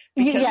fast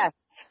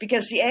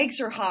because the eggs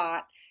are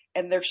hot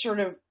and they're sort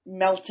of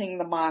melting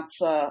the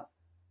matzah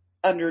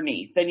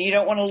underneath, and you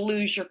don't want to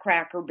lose your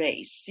cracker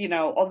base,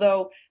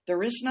 although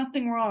there is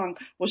nothing wrong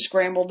with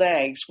scrambled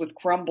eggs with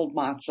crumbled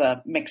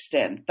matzah mixed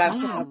in.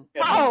 That's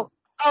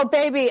Oh,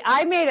 baby,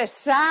 I made a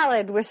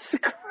salad with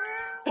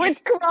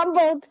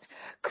crumbled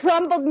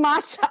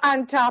matzah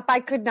on top. I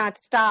could not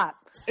stop.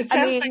 It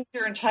sounds like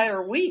your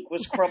entire week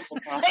was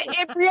crumbled matzah.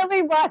 It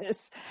really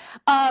was.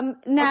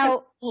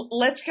 Now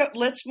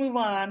let's move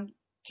on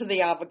to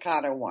the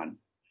avocado one.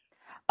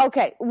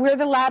 Okay, we're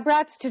the lab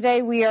rats.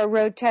 Today we are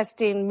road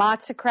testing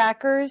matzah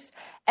crackers.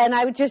 And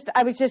I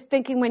was just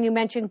thinking when you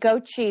mentioned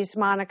goat cheese,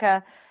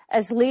 Monica,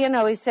 as Leon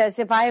always says,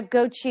 if I have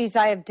goat cheese,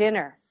 I have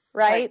dinner,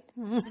 right?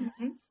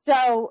 Mm-hmm.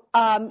 So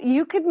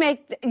you could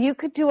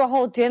do a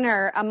whole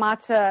dinner, a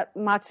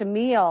matzah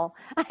meal,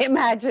 I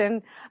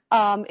imagine,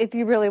 if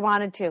you really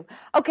wanted to.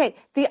 Okay,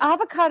 the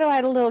avocado I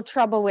had a little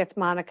trouble with,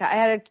 Monica. I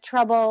had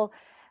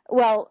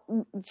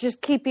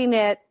just keeping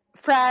it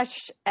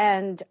fresh,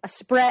 and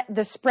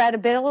the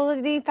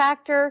spreadability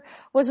factor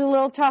was a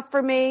little tough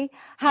for me.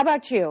 How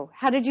about you?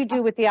 How did you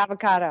do with the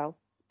avocado?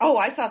 Oh,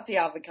 I thought the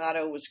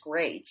avocado was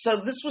great. So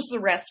this was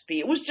the recipe.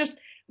 It was just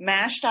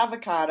mashed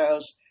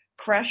avocados,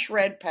 crushed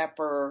red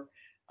pepper,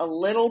 a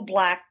little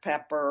black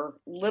pepper,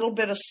 little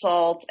bit of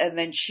salt, and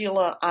then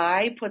Sheila,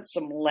 I put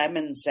some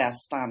lemon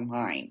zest on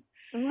mine.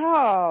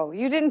 No,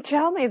 you didn't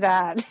tell me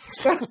that.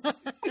 Well,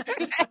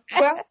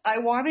 I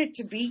wanted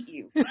to beat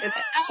you.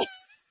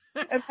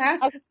 And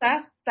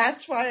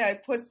that's why I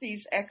put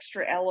these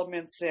extra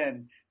elements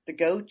in. The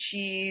goat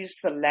cheese,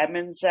 the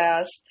lemon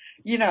zest.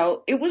 You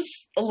know, it was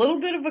a little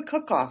bit of a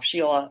cook-off,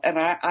 Sheila, and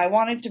I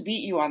wanted to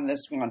beat you on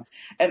this one.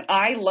 And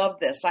I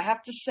love this. I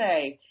have to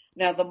say,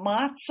 now the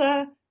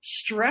matzah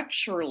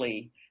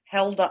structurally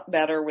held up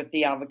better with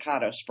the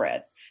avocado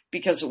spread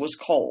because it was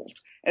cold.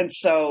 And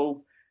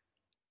so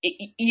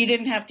you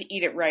didn't have to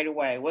eat it right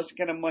away. It wasn't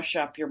going to mush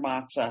up your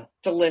matzah.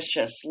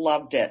 Delicious.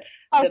 Loved it.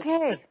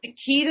 Okay. The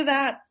key to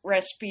that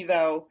recipe,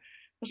 though,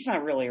 it's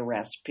not really a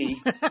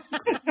recipe.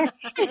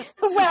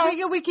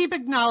 Well, we keep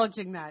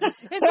acknowledging that.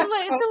 It's a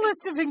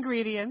list of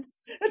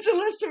ingredients. It's a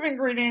list of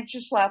ingredients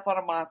you slap on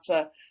a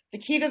matzah. The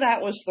key to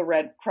that was the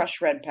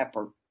crushed red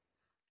pepper.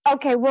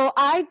 Okay, well,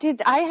 I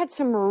had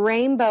some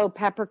rainbow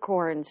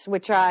peppercorns,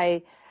 which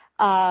I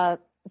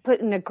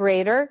put in a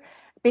grater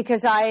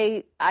because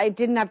I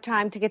didn't have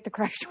time to get the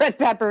crushed red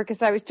pepper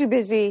because I was too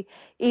busy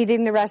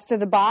eating the rest of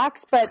the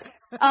box. But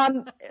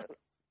Bon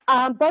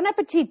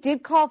Appetit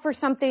did call for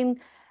something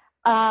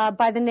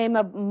by the name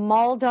of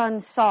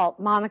Maldon salt.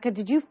 Monica,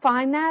 did you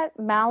find that?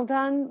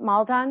 Maldon?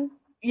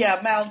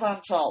 Yeah,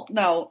 Maldon salt.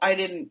 No, I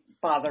didn't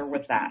bother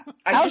with that.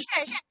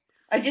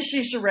 I just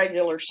used a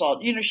regular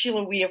salt. You know,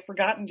 Sheila, we have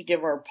forgotten to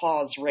give our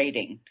paws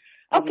rating.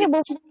 Okay,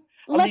 well,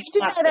 let's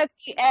do that at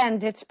the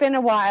end. It's been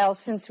a while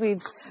since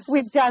we've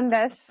done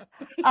this.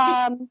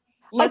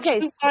 Let's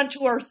move on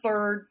to our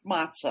third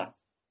matzah.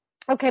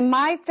 Okay,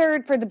 my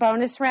third for the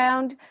bonus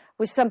round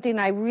was something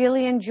I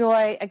really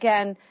enjoy.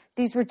 Again,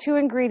 these were two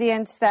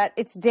ingredients that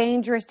it's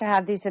dangerous to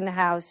have these in the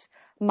house,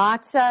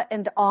 matzah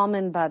and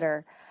almond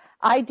butter.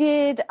 I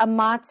did a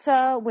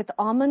matzah with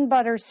almond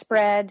butter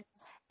spread,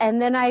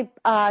 and then I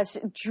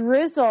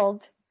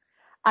drizzled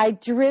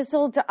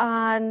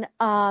on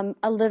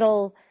a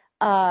little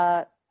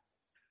stevia,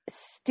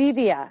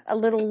 a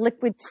little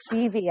liquid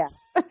stevia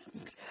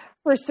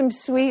for some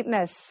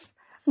sweetness.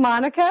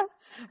 Monica?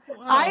 Oh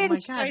my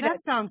God,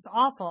 that sounds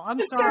awful. I'm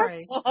sorry.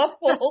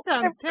 That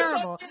sounds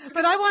terrible.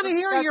 But I want to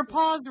hear your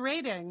pause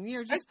rating.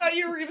 I thought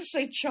you were going to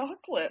say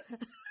chocolate.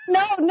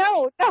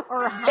 No.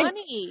 Or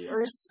honey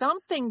or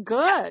something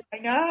good. I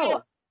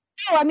know.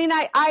 No, I mean,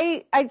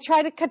 I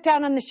try to cut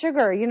down on the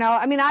sugar, you know.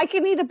 I mean, I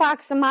can eat a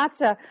box of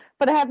matzah,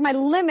 but I have my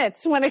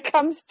limits when it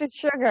comes to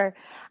sugar.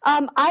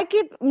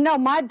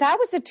 That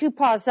was a 2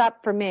 paws up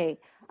for me.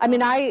 I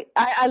mean, I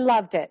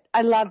loved it.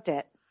 I loved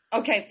it.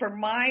 Okay, for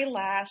my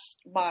last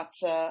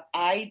matzah,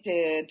 I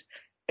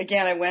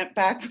went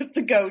back with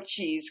the goat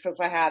cheese because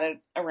I had it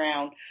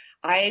around.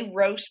 I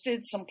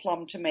roasted some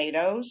plum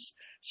tomatoes.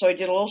 So I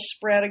did a little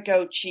spread of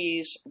goat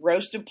cheese,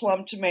 roasted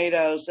plum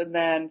tomatoes, and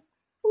then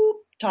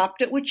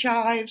topped it with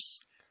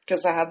chives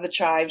because I had the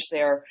chives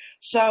there.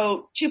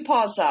 So 2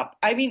 paws up.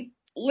 I mean,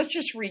 let's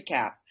just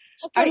recap.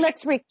 Okay,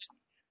 let's recap.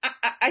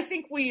 I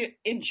think we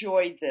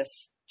enjoyed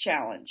this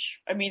challenge.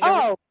 I mean,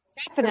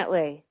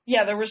 definitely.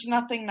 Yeah, there was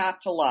nothing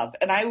not to love.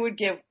 And I would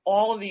give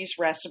all of these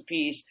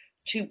recipes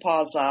 2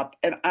 paws up.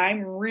 And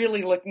I'm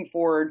really looking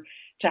forward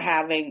to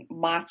having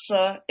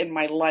matzah in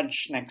my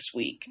lunch next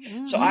week.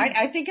 Mm-hmm. So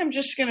I think I'm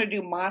just going to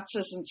do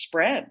matzahs and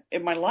spread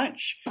in my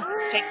lunch.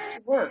 Take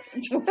it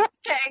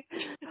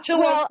to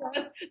work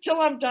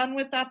till I'm done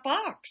with that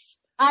box.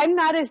 I'm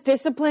not as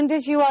disciplined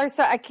as you are,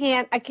 so I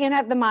can't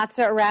have the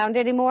matzah around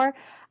anymore.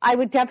 I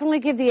would definitely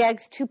give the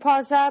eggs 2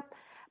 paws up.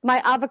 My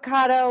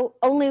avocado,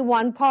 only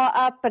 1 paw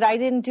up, but I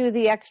didn't do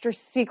the extra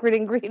secret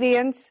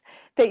ingredients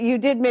that you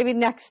did. Maybe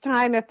next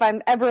time, if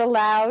I'm ever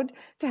allowed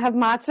to have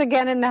matzah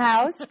again in the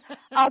house,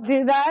 I'll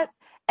do that.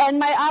 And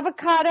my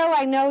avocado,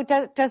 I know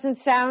doesn't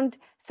sound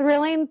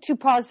thrilling, 2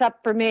 paws up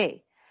for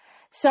me.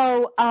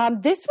 So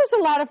this was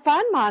a lot of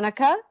fun,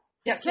 Monica.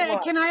 Yes,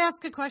 can I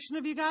ask a question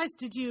of you guys?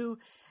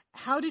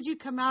 How did you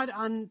come out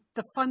on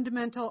the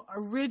fundamental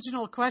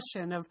original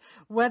question of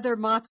whether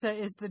matzah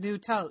is the new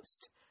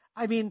toast?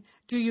 I mean,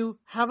 do you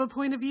have a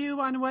point of view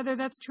on whether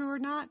that's true or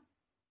not?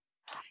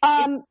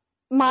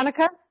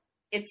 Monica?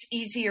 It's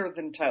easier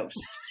than toast.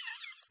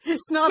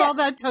 It's not all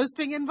that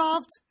toasting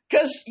involved?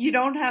 Because you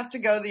don't have to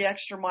go the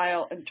extra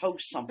mile and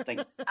toast something.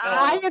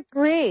 I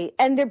agree.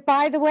 And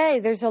by the way,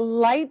 there's a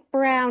light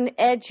brown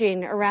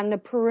edging around the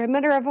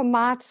perimeter of a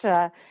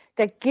matzah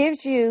that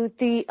gives you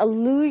the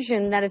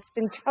illusion that it's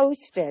been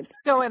toasted.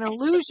 So an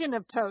illusion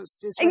of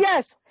toast is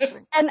yes,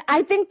 and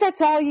I think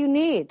that's all you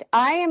need.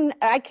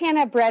 I can't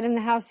have bread in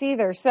the house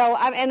either, so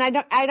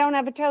I don't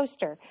have a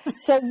toaster.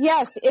 So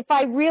yes, if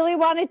I really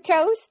wanted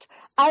toast,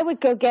 I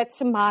would go get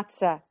some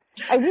matzah.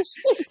 I wish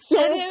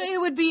it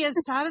would be as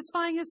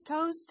satisfying as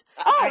toast.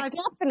 Oh,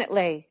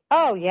 definitely.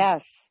 Oh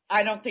yes.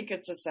 I don't think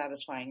it's as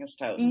satisfying as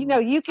toast. You know,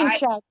 you can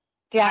shut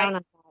down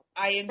on that.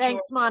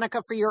 Thanks,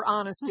 Monica, for your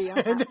honesty.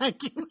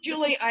 Thank you.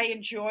 Julie, I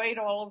enjoyed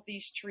all of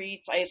these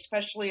treats. I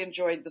especially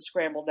enjoyed the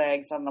scrambled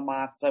eggs on the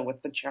matzo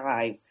with the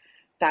chive.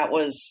 That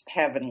was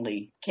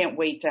heavenly. Can't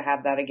wait to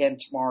have that again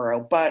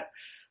tomorrow, but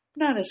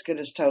not as good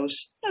as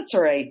toast. That's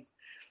all right.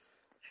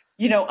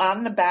 You know,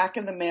 on the back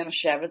of the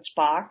Manischewitz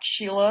box,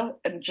 Sheila,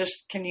 and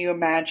just can you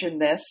imagine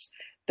this?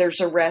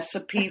 There's a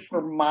recipe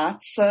for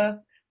matzah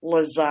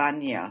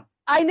lasagna.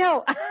 I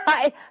know.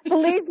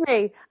 Believe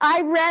me,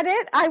 I read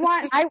it.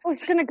 I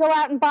was going to go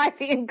out and buy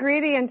the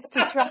ingredients to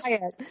try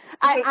it.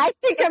 I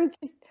think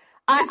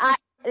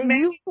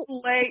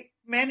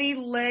many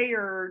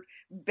layered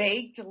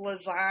baked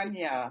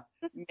lasagna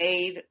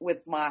made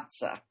with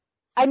matzah.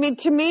 I mean,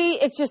 to me,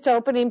 it's just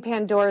opening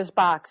Pandora's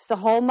box. The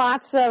whole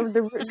matzah,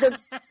 the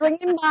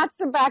bringing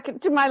matzah back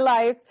into my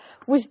life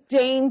was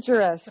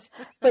dangerous,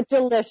 but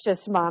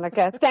delicious,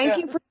 Monica. Thank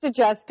you for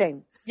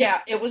suggesting.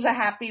 Yeah, it was a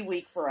happy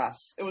week for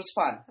us. It was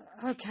fun.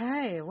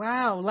 Okay,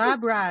 wow,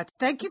 lab rats.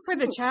 Thank you for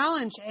the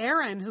challenge,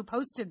 Aaron, who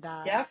posted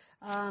that. Yep.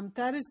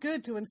 That is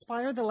good to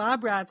inspire the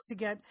lab rats to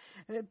get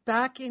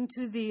back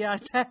into the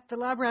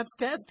lab rats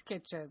test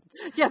kitchens.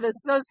 Yeah,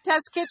 those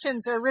test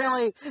kitchens are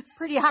really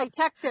pretty high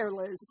tech there,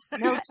 Liz.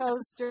 No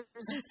toasters.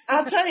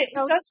 I'll tell you,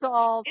 no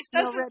salt,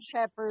 no red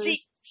peppers.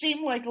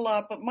 Seem like a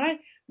lot, but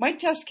my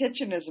test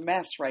kitchen is a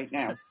mess right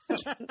now.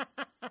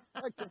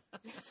 Okay.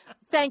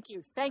 Thank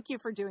you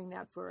for doing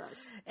that for us.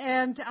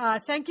 And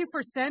thank you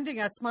for sending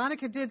us.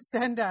 Monica did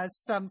send us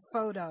some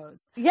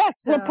photos. Yes,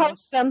 we'll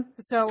post them.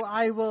 So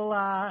I will.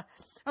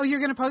 You're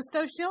going to post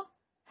those, Jill?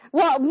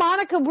 Well,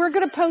 Monica, we're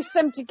going to post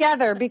them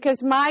together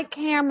because my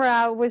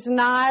camera was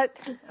not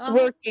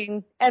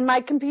working and my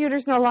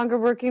computer's no longer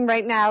working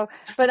right now.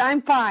 But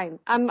I'm fine.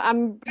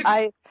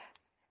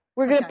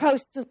 We're going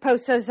to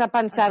post those up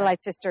on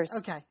Satellite Sisters.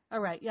 Okay. All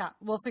right. Yeah.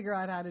 We'll figure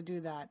out how to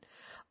do that.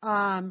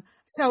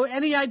 So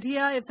any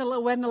idea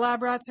when the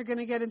lab rats are going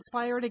to get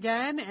inspired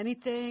again?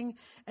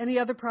 Any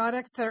other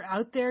products that are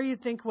out there you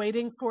think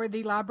waiting for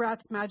the lab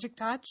rats magic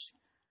touch?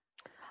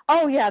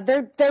 Oh yeah.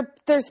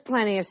 There's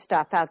plenty of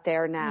stuff out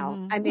there now.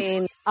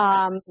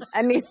 Mm-hmm.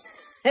 I mean,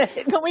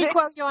 can we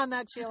quote you on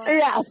that, Sheila?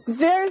 Yeah.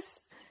 There's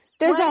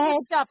plenty a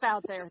whole stuff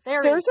out there.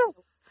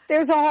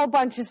 There's a whole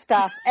bunch of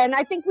stuff. And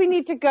I think we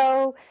need to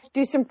go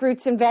do some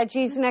fruits and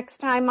veggies next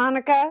time,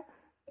 Monica.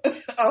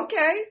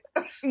 Okay.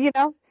 You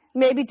know,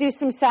 maybe do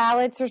some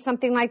salads or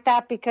something like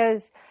that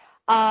because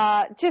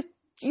just,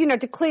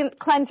 to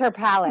cleanse our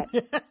palate.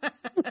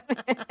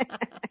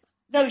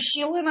 No,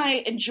 Sheila and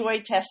I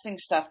enjoy testing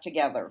stuff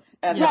together.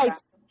 And right.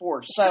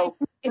 So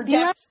we're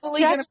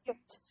definitely going to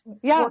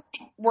be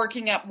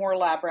working up more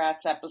Lab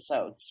Rats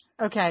episodes.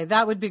 Okay,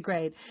 that would be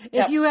great.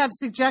 If you have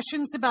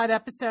suggestions about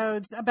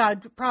episodes,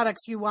 about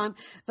products you want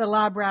the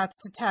Lab Rats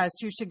to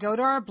test, you should go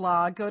to our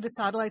blog, go to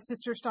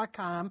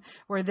satellitesisters.com,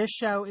 where this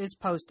show is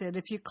posted.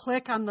 If you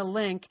click on the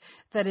link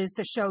that is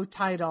the show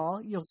title,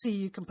 you'll see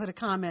you can put a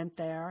comment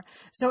there.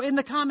 So in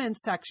the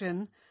comments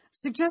section,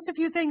 suggest a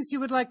few things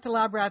you would like the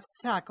Lab Rats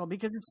to tackle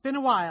because it's been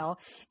a while.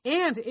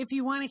 And if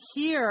you want to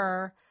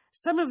hear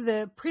some of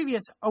the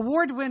previous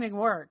award-winning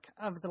work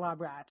of the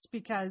Lab Rats,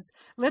 because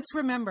let's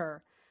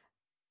remember,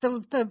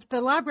 the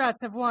Lab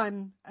Rats have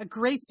won a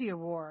Gracie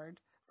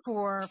Award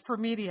for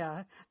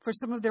media for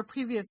some of their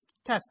previous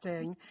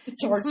testing,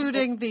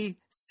 including the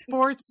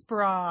sports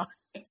bra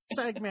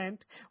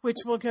segment, which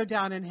will go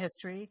down in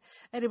history.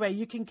 Anyway,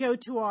 you can go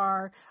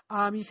to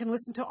you can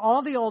listen to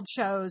all the old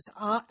shows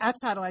at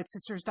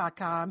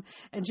satellitesisters.com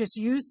and just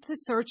use the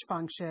search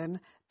function,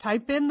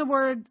 type in the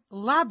word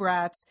Lab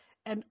Rats,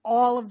 and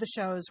all of the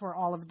shows where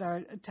all of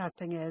the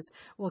testing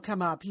will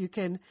come up.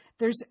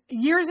 There's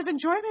years of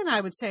enjoyment,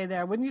 I would say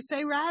there. Wouldn't you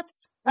say,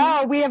 Rats?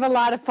 Oh, we have a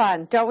lot of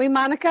fun. Don't we,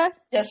 Monica?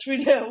 Yes, we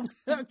do.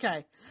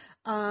 Okay.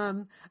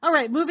 All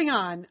right, moving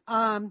on.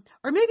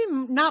 Or maybe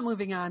not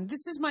moving on.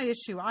 This is my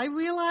issue. I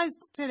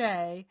realized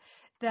today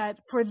that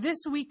for this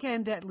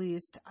weekend, at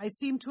least, I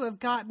seem to have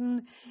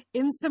gotten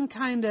in some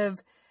kind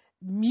of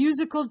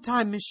musical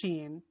time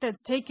machine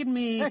that's taken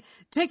me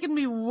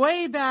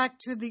way back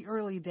to the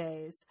early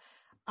days.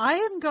 I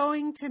am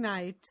going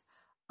tonight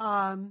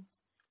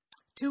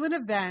to an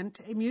event,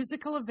 a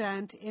musical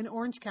event in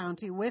Orange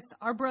County with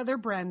our brother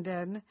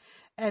Brendan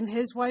and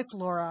his wife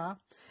Laura.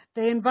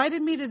 They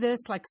invited me to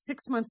this like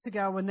 6 months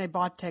ago when they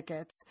bought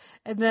tickets.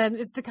 And then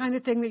it's the kind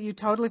of thing that you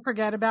totally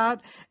forget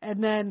about.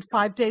 And then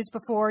 5 days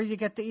before you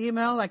get the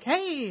email like,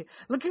 hey,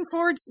 looking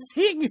forward to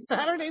seeing you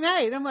Saturday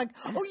night. I'm like,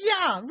 oh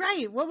yeah,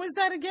 right. What was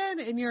that again?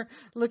 And you're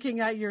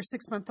looking at your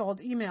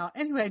 6-month-old email.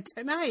 Anyway,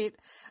 tonight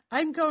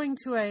I'm going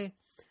to a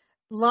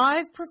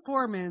live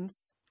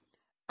performance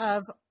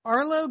of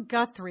Arlo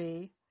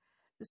Guthrie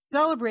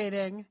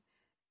celebrating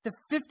the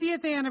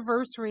 50th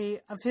anniversary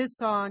of his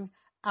song,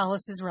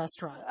 Alice's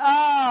Restaurant.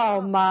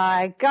 Oh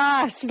my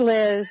gosh,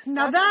 Liz.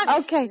 Now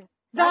that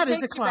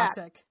is a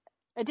classic.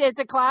 It is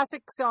a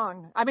classic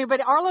song. I mean,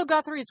 but Arlo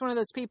Guthrie is one of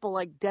those people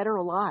like dead or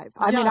alive.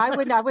 I mean, I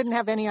wouldn't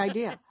have any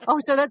idea. Oh,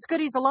 so that's good.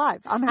 He's alive.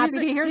 I'm happy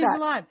to hear that. He's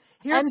alive.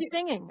 And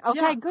singing.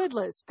 Okay, good,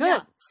 Liz. Good. Yeah.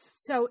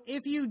 So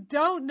if you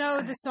don't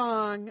know the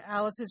song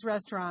Alice's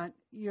Restaurant,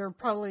 you're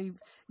probably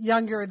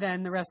younger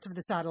than the rest of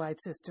the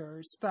Satellite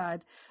Sisters.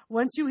 But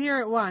once you hear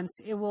it once,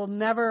 it will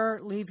never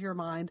leave your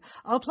mind.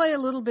 I'll play a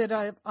little bit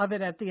of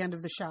it at the end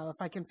of the show if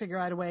I can figure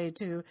out a way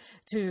to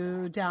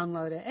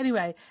download it.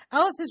 Anyway,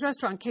 Alice's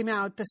Restaurant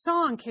the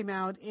song came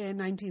out in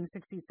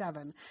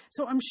 1967.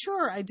 So I'm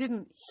sure I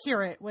didn't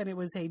hear it when it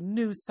was a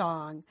new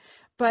song.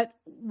 But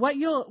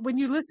when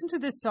you listen to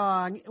this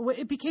song,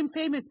 it became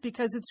famous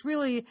because it's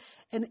really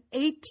an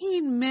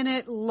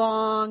 18-minute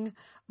long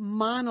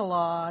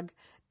monologue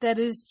that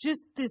is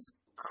just this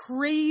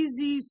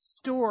crazy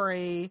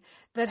story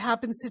that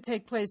happens to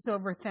take place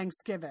over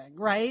Thanksgiving,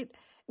 right?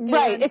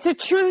 Right. And it's a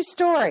true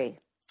story.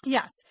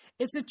 yes,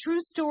 it's a true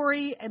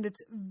story, and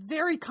it's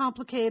very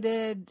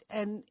complicated,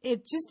 and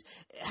it just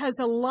has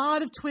a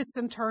lot of twists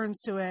and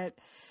turns to it.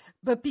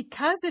 But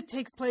because it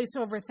takes place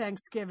over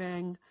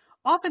Thanksgiving,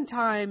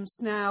 oftentimes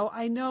now,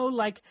 I know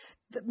like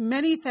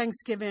many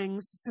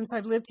Thanksgivings since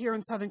I've lived here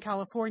in Southern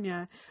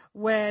California,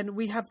 when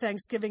we have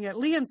Thanksgiving at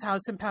Leon's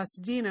house in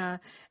Pasadena,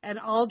 and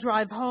I'll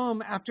drive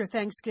home after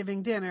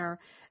Thanksgiving dinner,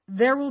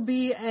 there will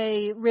be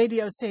a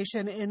radio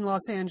station in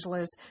Los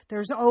Angeles.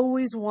 There's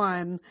always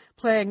one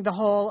playing the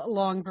whole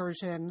long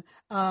version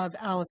of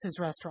Alice's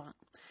Restaurant.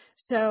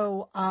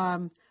 So,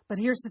 but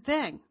here's the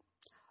thing.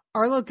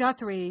 Arlo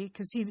Guthrie,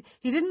 because he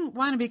didn't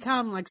want to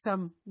become like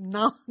some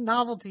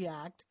novelty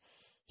act.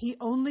 He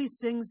only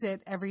sings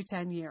it every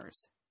 10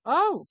 years.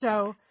 Oh,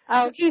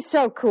 He's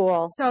so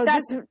cool. So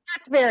that's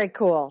very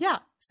cool. Yeah.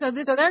 So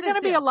there are going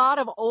to be a lot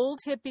of old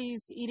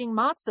hippies eating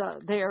matzah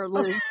there,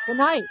 Liz,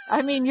 tonight.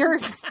 I mean, you're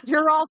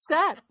all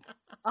set.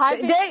 I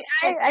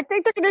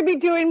think they're going to be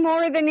doing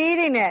more than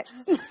eating it.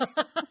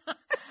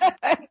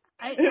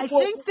 I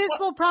think this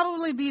will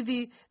probably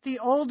be the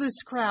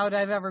oldest crowd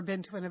I've ever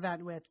been to an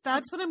event with.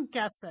 That's what I'm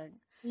guessing.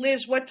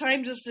 Liz, what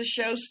time does the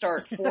show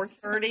start?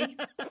 4:30?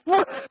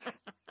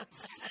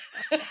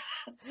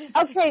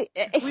 Okay,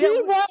 he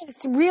was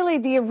really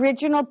the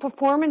original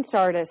performance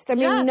artist. I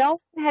mean, no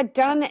one had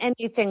done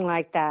anything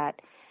like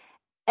that.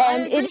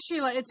 And I agree,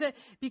 Sheila.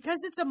 Because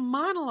it's a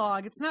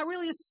monologue. It's not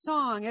really a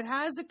song. It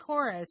has a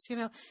chorus. You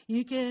know,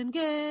 you can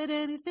get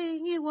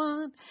anything you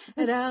want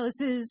at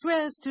Alice's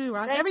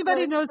Restaurant.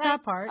 Everybody knows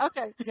that part.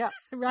 Okay, yeah.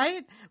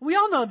 Right? We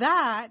all know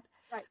that.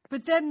 Right.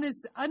 But then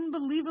this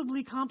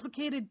unbelievably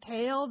complicated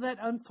tale that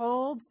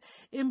unfolds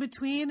in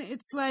between,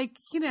 it's like,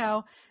 you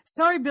know,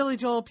 sorry, Billy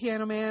Joel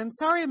Piano Man,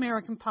 sorry,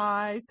 American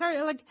Pie,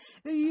 sorry, like,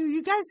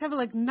 you guys have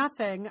like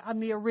nothing on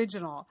the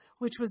original,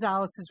 which was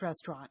Alice's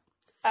Restaurant.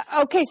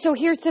 Okay, so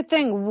here's the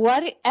thing.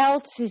 What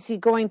else is he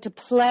going to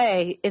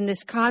play in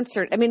this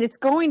concert? I mean, it's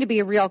going to be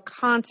a real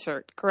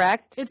concert,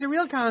 correct? It's a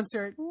real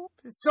concert.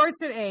 It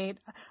starts at 8.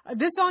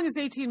 This song is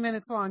 18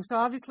 minutes long, so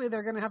obviously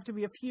there are going to have to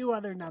be a few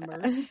other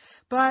numbers.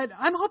 But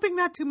I'm hoping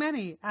not too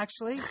many,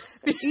 actually.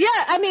 Yeah,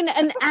 I mean,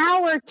 an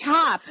hour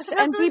tops.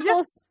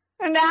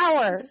 An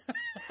hour.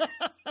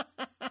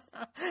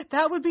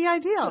 That would be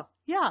ideal.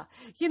 Yeah.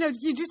 You know,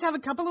 you just have a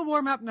couple of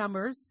warm-up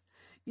numbers.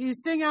 You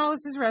sing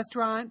Alice's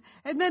Restaurant.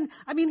 And then,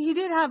 I mean, he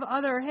did have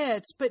other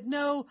hits, but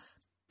no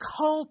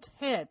cult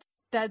hits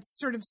that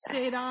sort of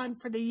stayed on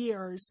for the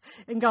years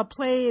and got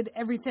played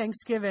every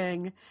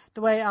Thanksgiving the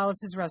way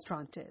Alice's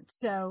Restaurant did.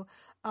 So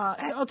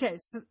that's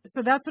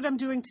what I'm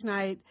doing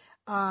tonight.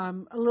 A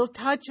little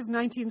touch of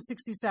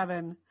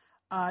 1967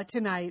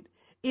 tonight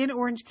in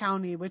Orange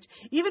County, which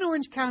even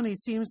Orange County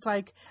seems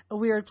like a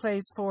weird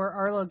place for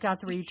Arlo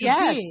Guthrie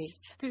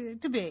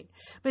to be.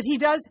 But he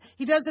does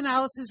an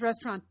Alice's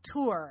Restaurant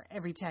tour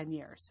every 10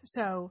 years.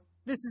 So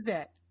this is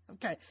it.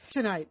 Okay,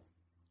 tonight.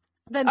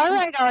 Then all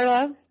right,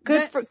 Arlo.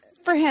 Good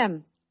for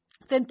him.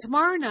 Then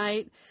tomorrow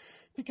night,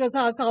 because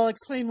as I'll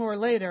explain more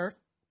later,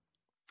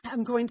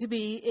 I'm going to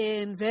be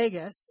in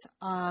Vegas,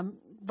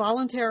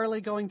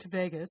 voluntarily going to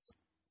Vegas.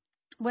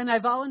 When I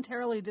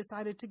voluntarily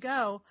decided to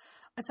go,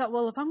 I thought,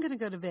 well, if I'm going to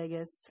go to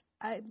Vegas,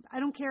 I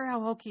don't care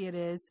how hokey it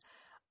is.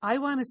 I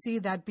want to see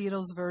that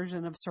Beatles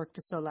version of Cirque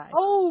du Soleil.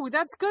 Oh,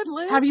 that's good,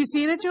 Liz. Have you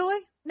seen it,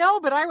 Julie? No,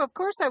 but of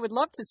course I would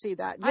love to see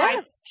that.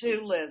 Yes. I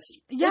too, Liz.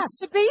 Yes. It's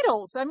the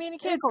Beatles. I mean,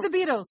 it's the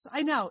Beatles.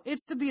 I know.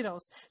 It's the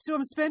Beatles. So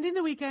I'm spending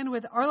the weekend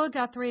with Arlo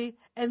Guthrie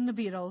and the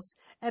Beatles,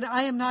 and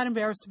I am not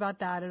embarrassed about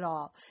that at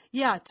all.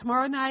 Yeah,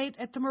 tomorrow night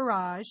at the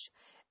Mirage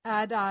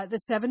at the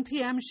 7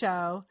 p.m.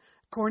 show,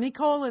 Corny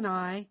Cole and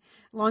I,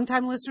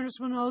 longtime listeners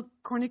will know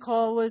Corny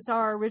Cole was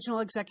our original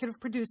executive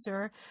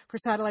producer for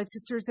Satellite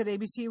Sisters at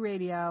ABC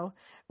Radio.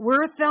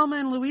 We're Thelma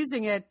and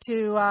Louising it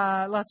to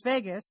Las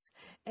Vegas,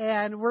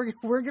 and we're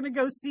going to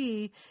go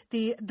see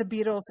the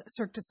Beatles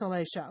Cirque du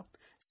Soleil show.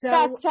 So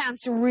that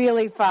sounds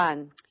really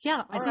fun.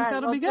 Yeah, I think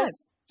that'll be good.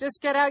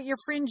 Just get out your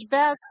fringe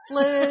vests,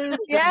 Liz.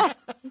 Yeah.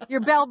 Your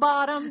bell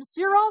bottoms.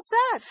 You're all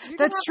set.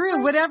 That's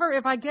true. Whatever.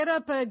 If I get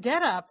up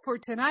for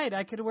tonight,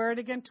 I could wear it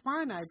again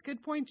tomorrow night.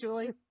 Good point,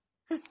 Julie.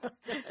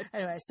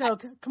 Anyway, so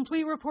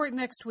complete report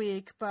next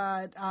week,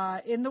 but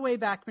in the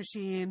Wayback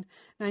Machine,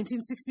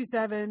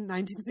 1967,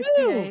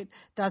 1968,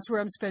 that's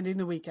where I'm spending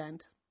the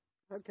weekend.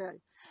 Okay.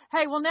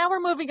 Hey, well, now we're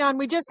moving on.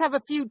 We just have a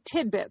few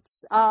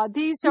tidbits.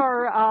 These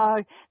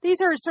are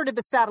sort of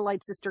a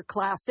Satellite Sister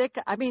classic.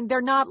 I mean,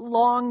 they're not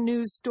long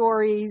news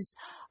stories.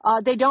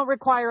 They don't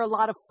require a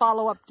lot of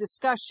follow-up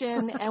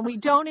discussion, and we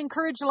don't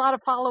encourage a lot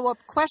of follow-up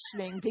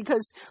questioning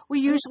because we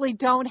usually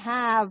don't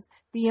have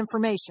the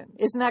information.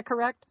 Isn't that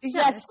correct?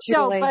 Yes,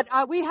 So, Julie. but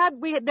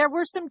there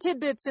were some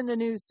tidbits in the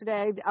news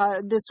today,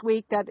 this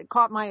week that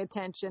caught my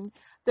attention.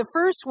 The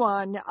first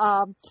one,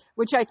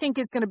 which I think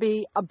is going to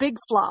be a big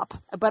flop,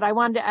 but I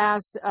wanted to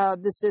ask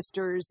the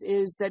sisters,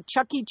 is that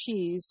Chuck E.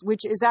 Cheese,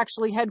 which is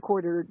actually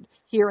headquartered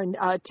here in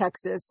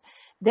Texas,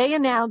 they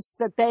announced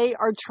that they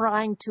are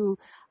trying to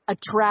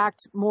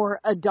attract more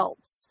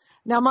adults.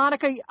 Now,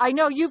 Monica, I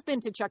know you've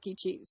been to Chuck E.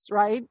 Cheese,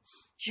 right?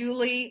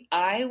 Julie,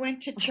 I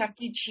went to Chuck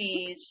E.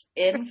 Cheese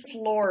in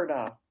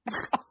Florida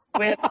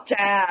with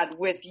Dad,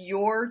 with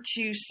your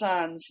two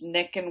sons,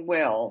 Nick and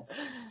Will,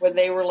 when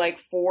they were like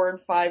 4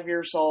 and 5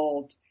 years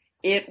old.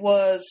 It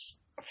was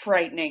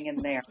frightening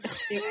in there.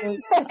 It was.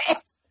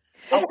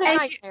 It's a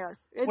nightmare.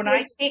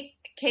 I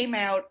came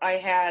out, I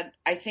had,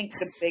 I think,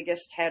 the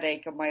biggest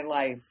headache of my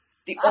life.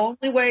 The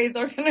only way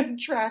they're going to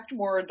attract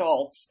more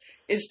adults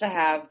is to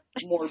have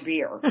more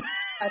beer.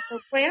 That's the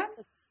plan.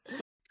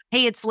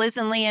 Hey, it's Liz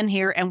and Leanne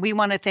here, and we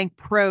want to thank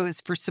Pros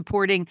for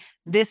supporting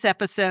this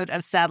episode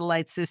of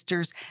Satellite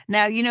Sisters.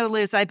 Now, you know,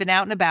 Liz, I've been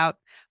out and about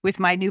with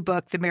my new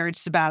book, The Marriage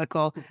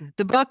Sabbatical.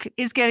 The book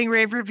is getting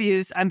rave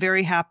reviews. I'm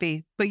very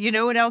happy. But you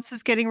know what else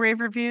is getting rave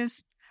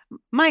reviews?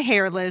 My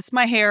hair, Liz.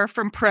 My hair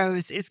from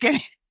Pros is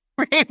getting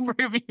rave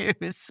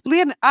reviews.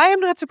 Leanne, I am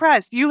not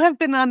surprised. You have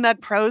been on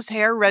that Pros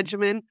hair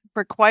regimen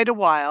for quite a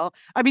while.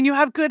 I mean, you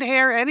have good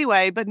hair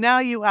anyway, but now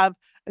you have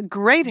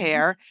great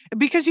hair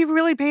because you've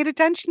really paid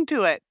attention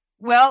to it.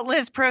 Well,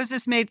 Liz, Pros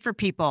is made for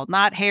people,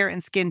 not hair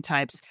and skin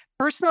types.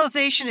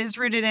 Personalization is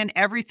rooted in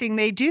everything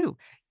they do,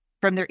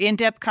 from their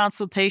in-depth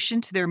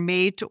consultation to their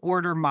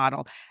made-to-order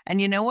model.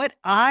 And you know what?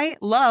 I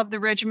love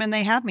the regimen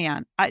they have me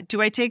on. Do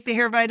I take the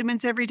hair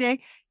vitamins every day?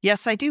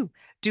 Yes, I do.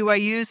 Do I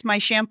use my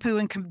shampoo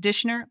and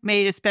conditioner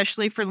made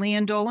especially for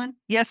Leanne Dolan?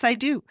 Yes, I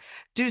do.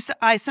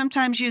 I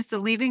sometimes use the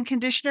leave-in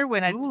conditioner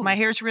when my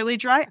hair's really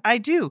dry? I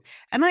do.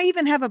 And I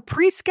even have a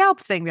pre-scalp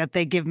thing that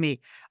they give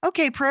me.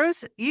 Okay,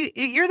 Pros,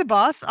 you're the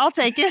boss. I'll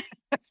take it.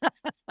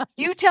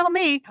 You tell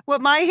me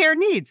what my hair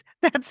needs.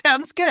 That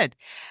sounds good.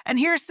 And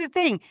here's the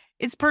thing.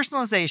 It's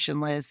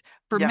personalization, Liz.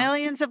 For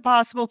millions of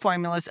possible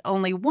formulas,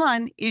 only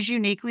one is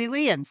uniquely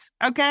Leanne's.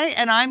 Okay?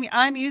 And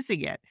I'm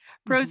using it.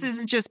 Pros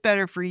isn't just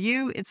better for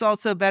you, it's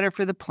also better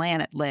for the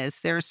planet,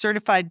 Liz. They're a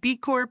certified B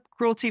Corp,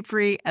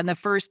 cruelty-free, and the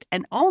first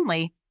and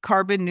only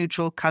carbon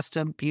neutral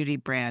custom beauty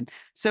brand.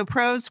 So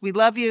Pros, we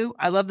love you.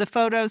 I love the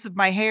photos of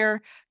my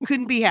hair.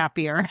 Couldn't be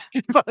happier.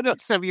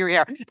 Photos of your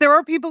hair. There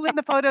are people in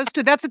the photos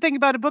too. That's the thing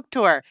about a book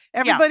tour.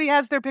 Everybody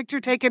has their picture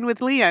taken with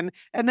Leanne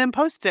and then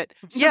post it.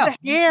 So the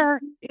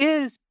hair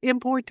is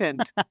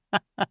important.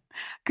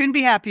 Couldn't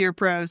be happier,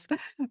 Pros.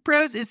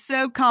 Pros is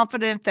so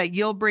confident that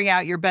you'll bring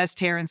out your best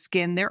hair and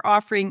skin. They're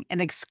offering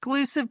an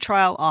exclusive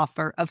trial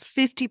offer of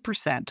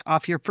 50%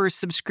 off your first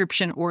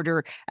subscription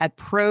order at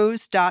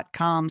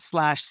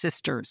pros.com/sisters.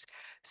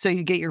 So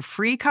you get your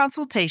free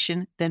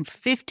consultation, then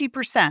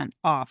 50%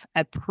 off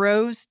at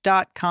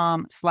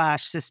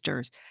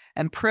pros.com/sisters.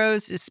 And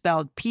Pros is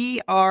spelled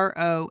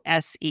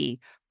PROSE.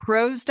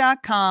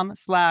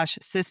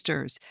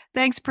 Pros.com/sisters.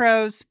 Thanks,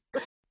 Pros.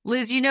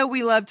 Liz, you know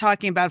we love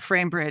talking about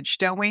FrameBridge,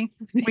 don't we?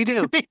 We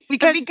do.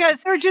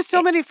 Because there are just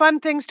so many fun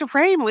things to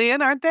frame,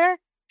 Leanne, aren't there?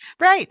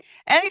 Right.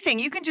 Anything.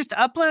 You can just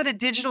upload a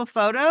digital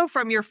photo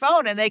from your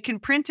phone and they can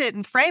print it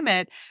and frame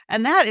it.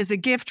 And that is a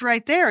gift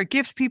right there, a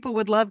gift people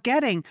would love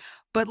getting.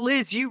 But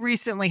Liz, you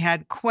recently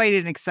had quite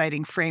an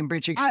exciting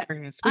FrameBridge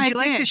experience. Would you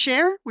like to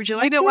share? Would you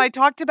like to? I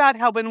talked about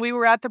how when we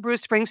were at the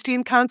Bruce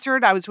Springsteen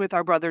concert, I was with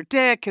our brother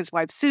Dick, his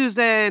wife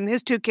Susan,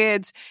 his 2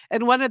 kids,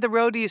 and one of the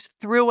roadies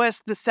threw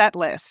us the set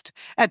list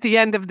at the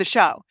end of the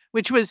show,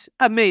 which was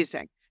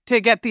amazing to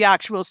get the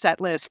actual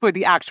set list for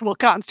the actual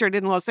concert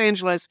in Los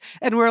Angeles.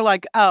 And we're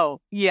like,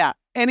 oh, yeah,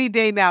 any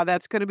day now,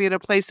 that's going to be in a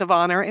place of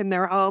honor in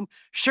their home.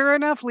 Sure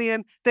enough,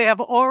 Leanne, they have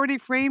already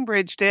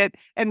FrameBridged it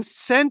and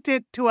sent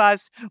it to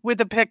us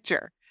with a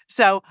picture.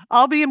 So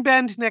I'll be in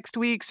Bend next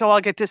week, so I'll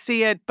get to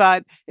see it.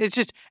 But it's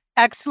just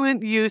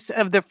excellent use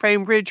of the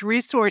FrameBridge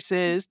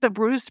resources, the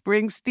Bruce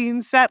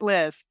Springsteen set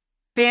list.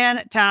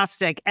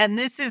 Fantastic. And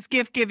this is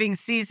gift giving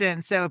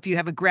season. So if you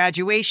have a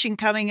graduation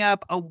coming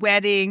up, a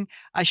wedding,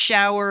 a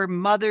shower,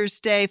 Mother's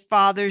Day,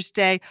 Father's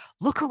Day,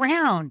 look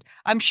around.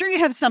 I'm sure you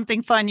have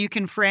something fun you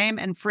can frame,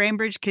 and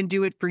FrameBridge can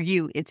do it for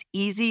you. It's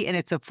easy and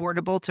it's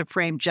affordable to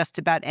frame just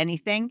about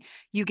anything.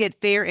 You get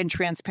fair and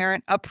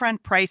transparent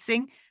upfront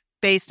pricing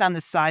based on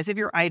the size of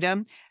your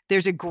item.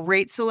 There's a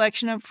great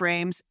selection of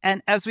frames.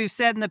 And as we've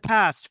said in the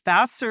past,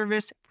 fast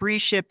service, free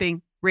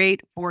shipping,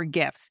 great for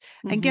gifts.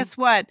 And guess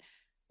what?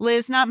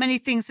 Liz, not many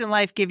things in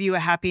life give you a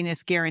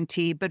happiness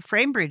guarantee, but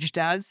FrameBridge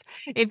does.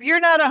 If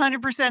you're not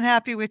 100%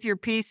 happy with your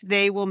piece,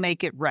 they will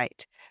make it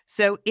right.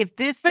 So if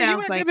this sounds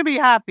like... But you are going to be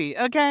happy,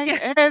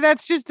 okay?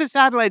 That's just the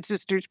Satellite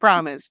Sisters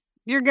promise.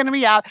 You're going to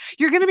be out.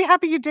 You're going to be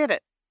happy you did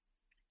it.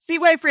 See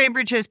why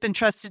Framebridge has been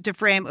trusted to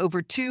frame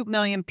over 2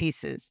 million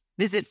pieces.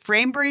 Visit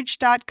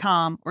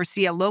framebridge.com or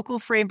see a local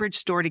Framebridge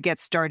store to get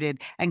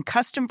started and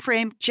custom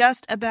frame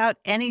just about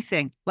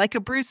anything, like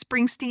a Bruce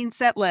Springsteen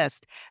set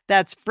list.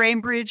 That's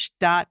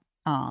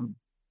framebridge.com.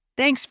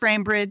 Thanks,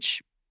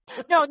 Framebridge.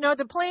 No,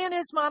 the plan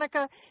is,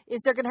 Monica,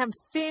 is they're going to have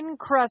thin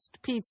crust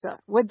pizza.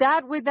 Would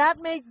that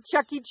make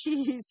Chuck E.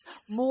 Cheese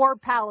more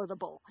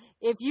palatable?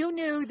 If you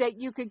knew that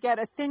you could get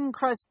a thin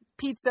crust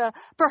pizza,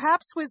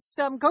 perhaps with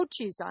some goat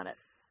cheese on it,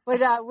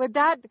 would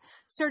that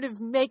sort of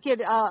make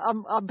it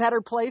a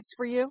better place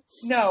for you?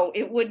 No,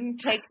 it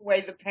wouldn't take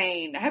away the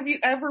pain. Have you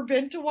ever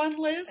been to one,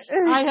 Liz?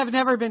 I have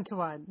never been to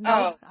one.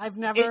 No, I've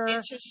never.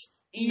 It's just,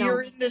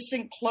 you're in this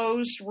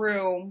enclosed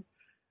room.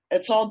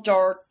 It's all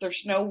dark.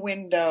 There's no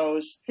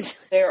windows.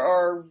 There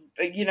are,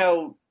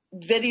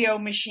 video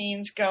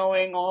machines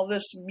going, all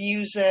this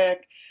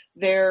music.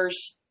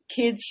 There's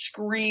kids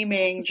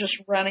screaming, just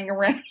running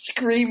around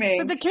screaming.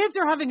 But the kids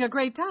are having a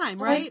great time,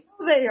 right?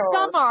 They are.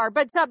 Some are,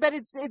 but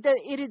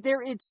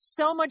it's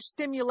so much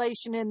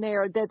stimulation in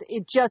there that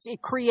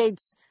it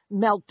creates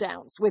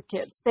meltdowns with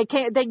kids.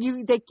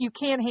 You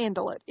can't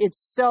handle it.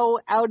 It's so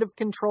out of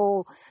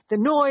control. The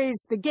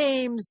noise, the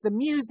games, the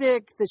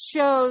music, the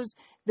shows,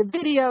 the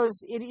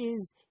videos. It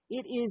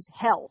is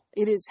hell.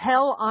 It is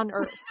hell on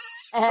earth.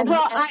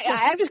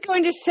 I was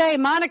going to say,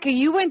 Monica,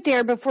 you went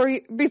there before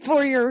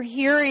your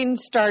hearing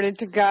started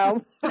to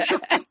go. I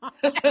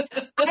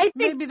think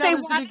maybe that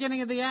was the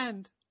beginning of the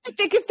end. I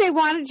think if they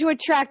wanted to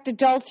attract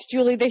adults,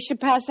 Julie, they should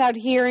pass out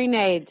hearing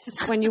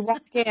aids when you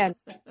walk in.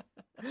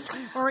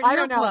 Or I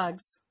don't know.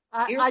 earplugs.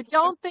 I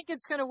don't think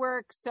it's going to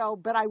work,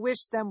 but I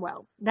wish them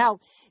well. Now,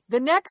 the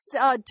next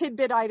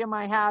tidbit item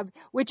I have,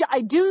 which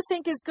I do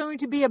think is going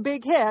to be a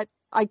big hit,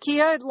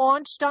 IKEA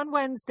launched on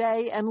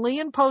Wednesday, and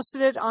Leon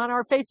posted it on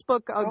our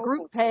Facebook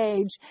group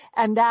page,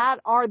 and that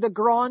are the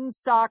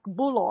grønnsak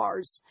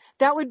bollars.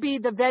 That would be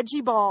the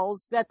veggie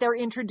balls that they're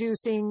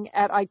introducing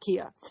at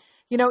IKEA.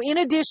 In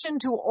addition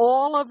to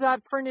all of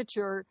that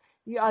furniture,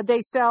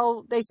 they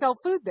sell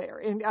food there,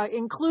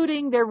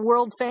 including their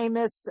world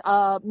famous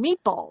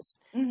meatballs.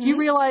 Mm-hmm. Do you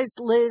realize,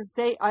 Liz?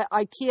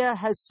 IKEA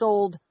has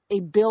sold a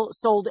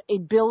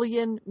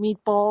billion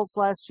meatballs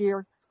last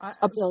year.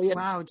 A billion.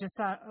 Wow, just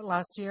that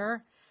last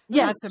year?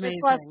 Yes, that's amazing.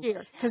 Just last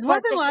year. Because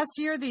wasn't last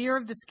year the year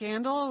of the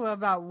scandal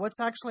about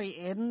what's actually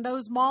in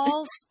those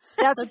malls?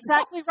 That's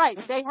exactly right.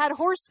 They had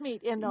horse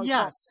meat in those. Yes,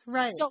 malls.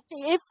 right. So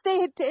if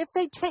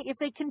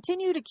they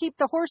continue to keep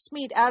the horse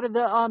meat out of the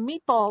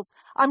meatballs,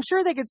 I'm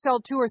sure they could sell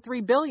 2 or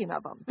 3 billion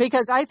of them,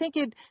 because I think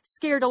it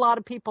scared a lot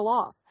of people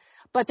off.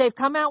 But they've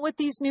come out with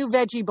these new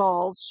veggie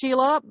balls.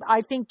 Sheila,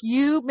 I think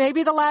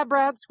maybe the lab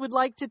rats would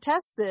like to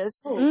test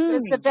this.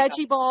 Because the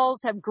veggie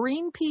balls have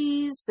green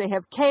peas, they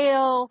have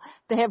kale,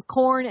 they have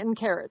corn and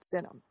carrots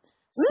in them.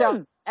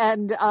 So,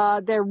 and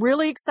they're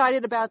really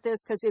excited about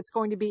this because it's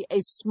going to be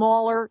a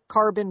smaller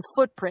carbon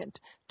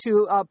footprint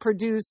to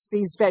produce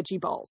these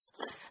veggie balls.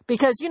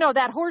 Because,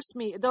 that horse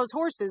meat, those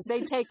horses, they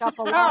take up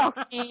a lot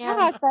of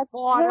God, that's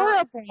water.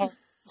 horrible.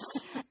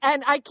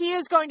 And IKEA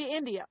is going to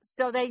India,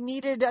 so they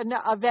needed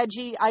a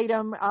veggie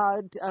item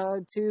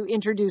to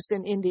introduce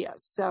in India.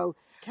 So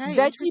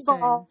veggie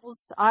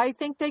balls, I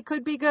think they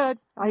could be good.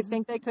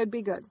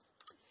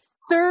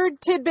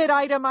 Third tidbit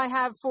item I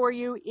have for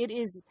you,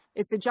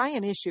 it's a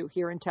giant issue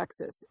here in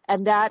Texas,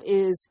 and that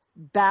is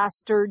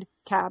bastard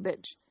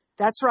cabbage.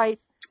 That's right.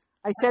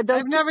 I said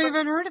those. I've never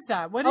even heard of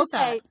that. What is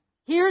that?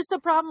 Here's the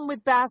problem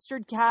with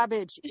bastard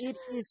cabbage. It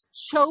is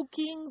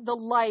choking the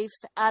life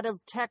out of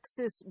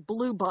Texas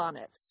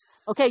bluebonnets.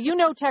 Okay,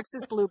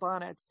 Texas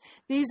bluebonnets.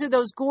 These are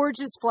those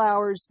gorgeous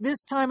flowers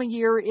this time of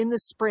year in the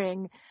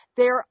spring.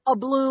 They're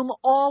abloom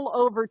all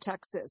over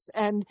Texas.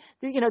 And,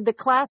 the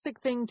classic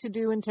thing to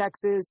do in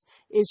Texas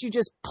is you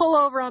just pull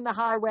over on the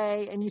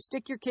highway and you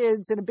stick your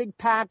kids in a big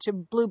patch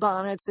of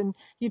bluebonnets and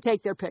you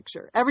take their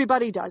picture.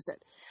 Everybody does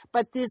it.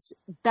 But this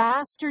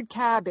bastard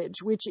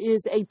cabbage, which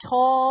is a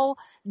tall,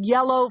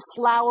 yellow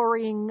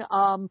flowering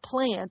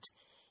plant,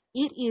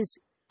 it is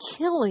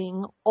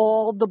killing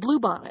all the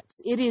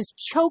bluebonnets. It is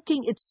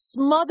choking, it's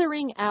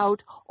smothering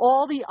out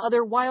all the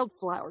other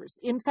wildflowers.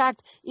 In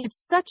fact,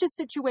 it's such a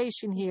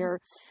situation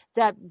here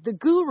that the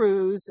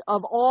gurus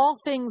of all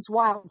things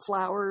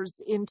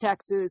wildflowers in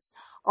Texas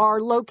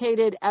are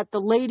located at the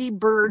Lady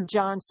Bird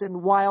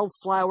Johnson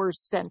Wildflower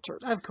Center.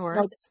 Of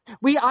course.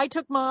 I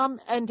took Mom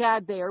and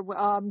Dad there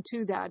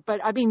to that.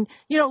 But I mean,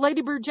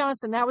 Lady Bird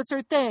Johnson, that was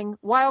her thing,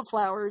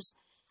 wildflowers.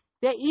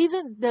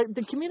 Even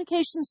the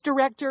communications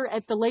director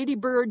at the Lady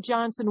Bird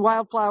Johnson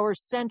Wildflower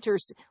Center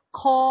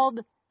called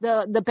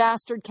the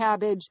bastard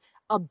cabbage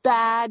a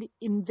bad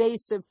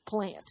invasive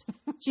plant.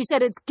 She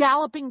said it's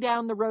galloping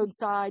down the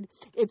roadside.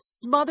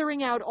 It's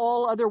smothering out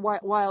all other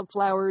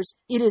wildflowers.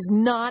 It is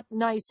not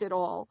nice at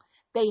all.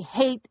 They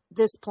hate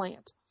this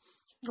plant.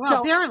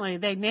 Well, apparently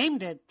they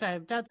named it.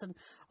 That's an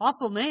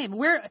awful name.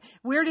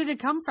 Where did it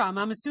come from?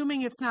 I'm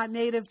assuming it's not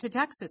native to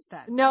Texas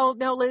then. No,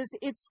 Liz.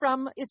 It's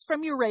from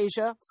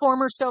Eurasia,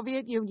 former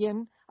Soviet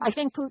Union. I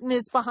think Putin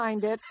is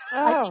behind it.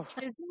 Oh.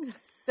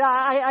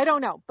 I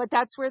don't know, but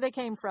that's where they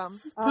came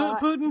from.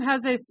 Putin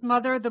has a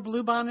smother the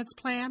bluebonnets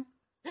plan.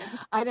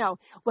 I know.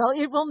 Well,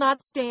 it will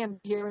not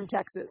stand here in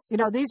Texas. You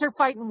know, these are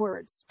fighting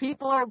words.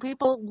 People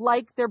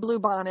like their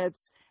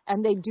bluebonnets,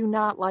 and they do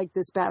not like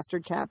this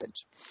bastard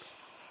cabbage.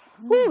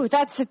 Ooh,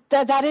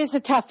 that is a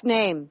tough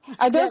name.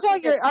 Are those all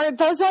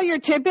your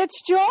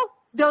tidbits, Jewel?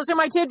 Those are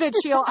my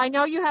tidbits, Sheila. I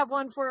know you have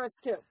one for us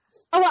too.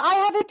 Oh, well, I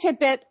have a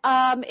tidbit.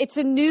 It's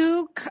a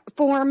new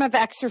form of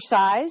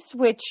exercise,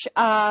 which,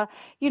 I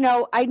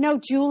know,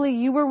 Julie,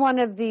 you were one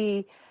of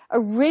the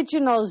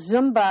original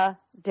Zumba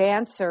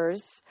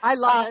dancers. I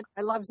love it.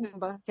 I love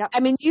Zumba. Yeah. I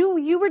mean,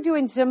 you were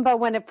doing Zumba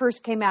when it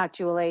first came out,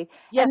 Julie.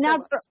 Yes, and now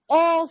there are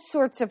all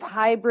sorts of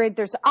hybrid.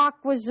 There's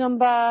aqua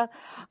Zumba.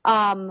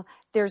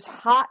 There's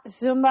hot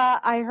Zumba,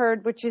 I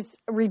heard, which is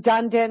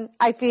redundant.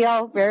 I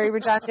feel very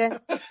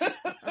redundant.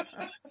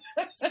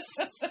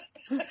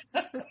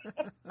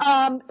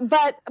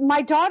 But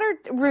my daughter,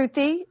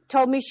 Ruthie,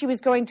 told me she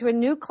was going to a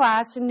new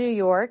class in New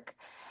York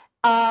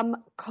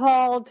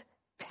called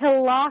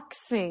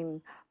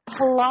Piloxing.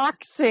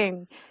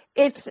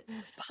 It's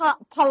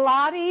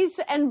Pilates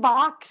and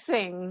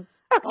boxing.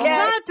 Okay? Oh,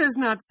 that does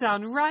not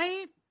sound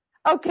right.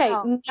 Okay,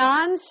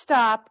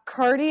 nonstop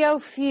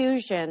cardio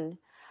fusion.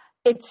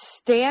 It's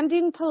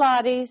standing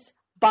Pilates,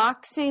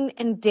 boxing,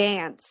 and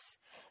dance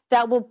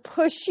that will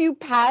push you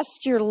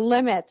past your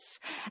limits.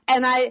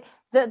 And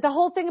the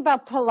whole thing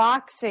about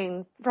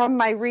Piloxing, from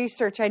my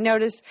research, I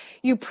noticed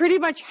you pretty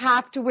much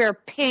have to wear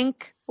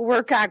pink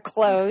workout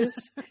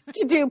clothes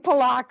to do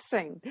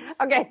Piloxing.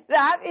 Okay,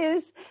 that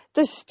is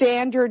the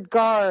standard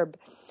garb.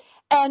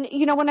 And,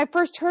 when I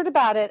first heard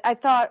about it, I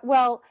thought,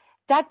 well,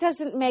 that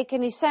doesn't make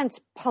any sense.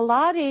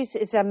 Pilates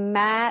is a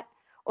mat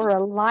or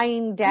a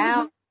lying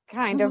down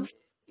kind of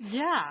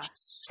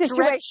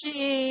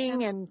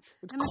stretching and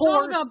it's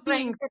all about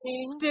being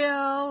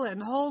still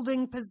and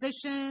holding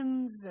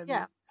positions. And,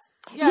 yeah.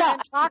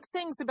 And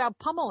boxing's about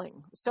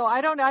pummeling. So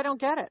I don't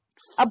get it.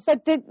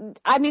 But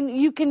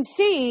you can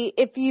see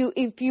if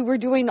you were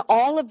doing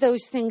all of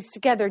those things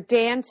together,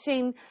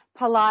 dancing,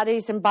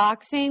 Pilates, and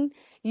boxing,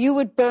 you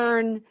would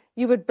burn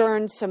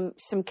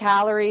some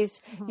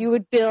calories. Mm-hmm. You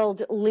would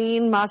build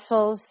lean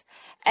muscles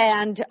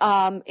and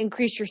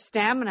increase your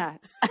stamina.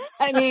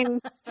 I mean,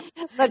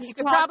 you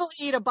could probably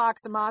eat a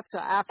box of matzah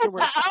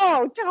afterwards.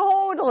 Oh,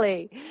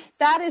 totally.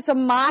 That is a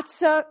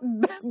matzah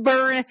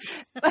burn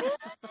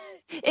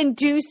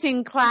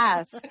inducing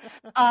class.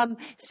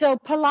 So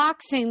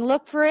Piloxing,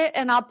 look for it,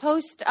 and I'll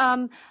post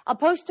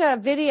a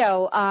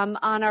video on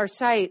our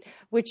site,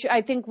 which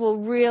I think will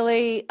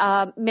really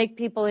make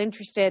people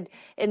interested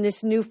in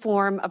this new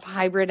form of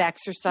hybrid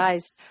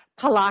exercise,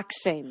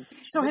 Piloxing.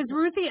 So has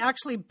Ruthie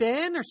actually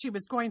been, or she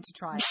was going to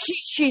try?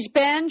 She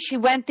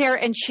went there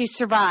and she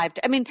survived.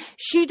 I mean,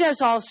 she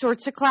does all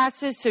sorts of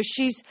classes, so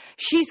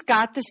she's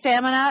got the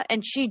stamina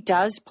and she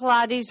does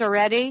Pilates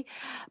already.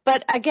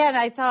 But again,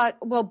 I thought,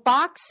 well,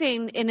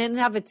 boxing in and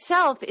of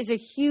itself is a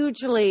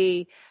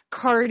hugely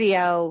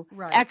cardio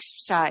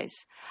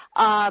exercise.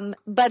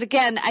 But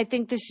again, I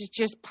think this is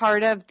just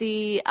part of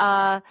the,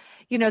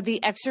 the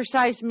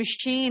exercise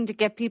machine to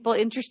get people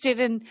interested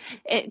and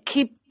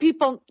keep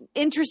people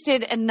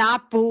interested and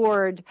not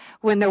bored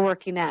when they're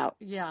working out.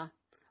 Yeah.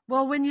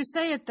 Well, when you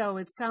say it, though,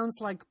 it sounds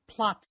like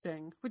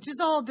plotzing, which is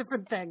all a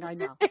different thing, I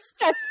know.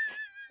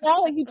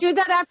 Well, you do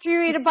that after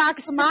you eat a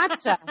box of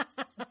matzah.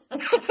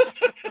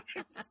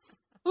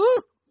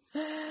 Ooh.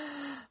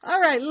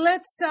 All right,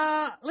 let's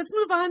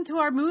move on to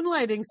our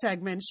moonlighting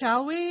segment,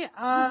 shall we?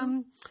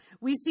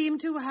 We seem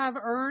to have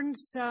earned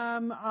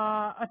some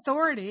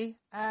authority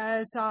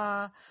as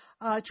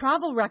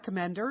travel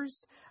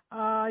recommenders.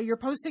 You're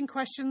posting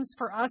questions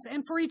for us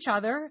and for each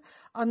other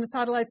on the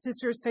Satellite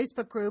Sisters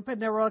Facebook group,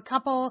 and there were a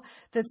couple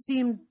that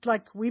seemed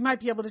like we might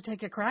be able to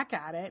take a crack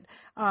at it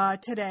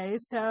today.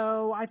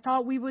 So I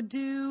thought we would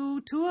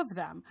do two of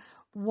them.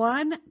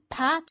 One,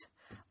 Pat,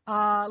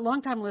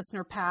 longtime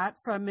listener Pat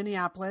from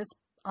Minneapolis,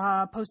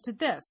 posted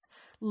this: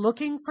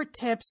 looking for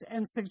tips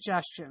and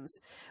suggestions.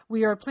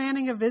 We are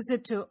planning a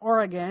visit to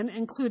Oregon,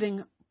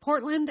 including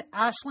Portland,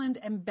 Ashland,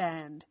 and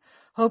Bend,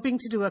 hoping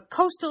to do a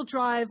coastal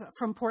drive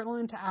from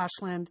Portland to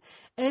Ashland.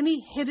 Any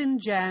hidden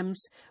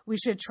gems we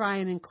should try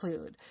and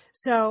include?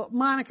 So,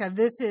 Monica,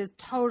 this is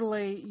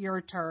totally your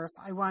turf.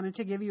 I wanted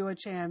to give you a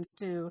chance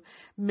to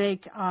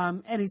make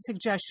any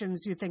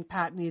suggestions you think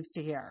Pat needs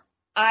to hear.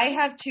 I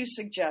have two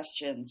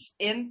suggestions.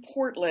 In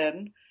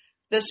Portland,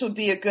 this would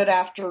be a good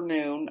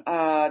afternoon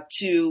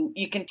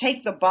you can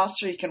take the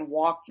bus or you can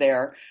walk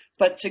there,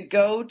 but to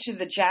go to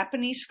the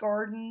Japanese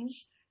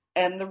Gardens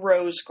and the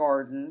Rose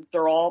Garden.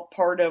 They're all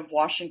part of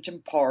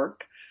Washington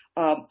Park.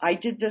 I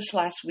did this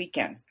last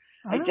weekend.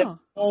 I did a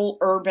whole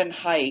urban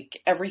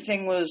hike.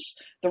 The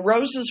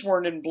roses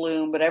weren't in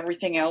bloom, but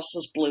everything else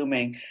is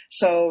blooming.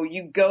 So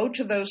you go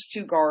to those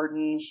two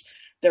gardens.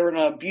 They're in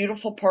a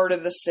beautiful part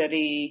of the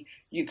city.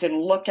 You can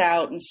look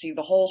out and see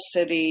the whole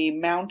city.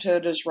 Mount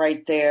Hood is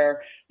right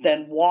there.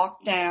 Then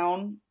walk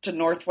down to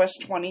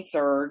Northwest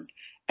 23rd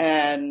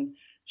and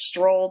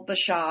stroll the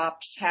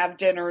shops, have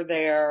dinner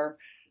there,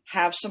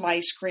 have some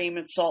ice cream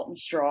at Salt and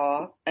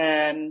Straw,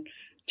 and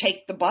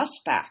take the bus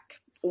back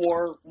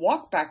or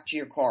walk back to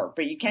your car.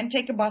 But you can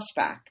take a bus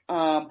back.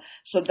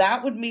 So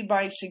that would be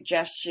my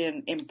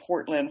suggestion in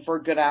Portland for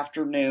a good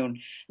afternoon.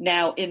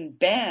 Now in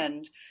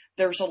Bend,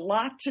 there's a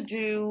lot to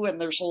do and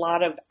there's a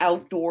lot of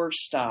outdoor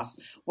stuff.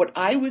 What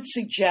I would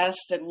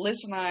suggest, and Liz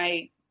and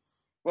I,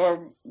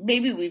 or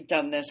maybe we've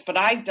done this, but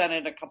I've done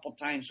it a couple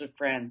times with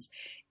friends,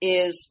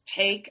 is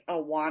take a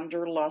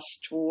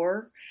Wanderlust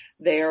tour.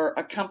 They're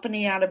a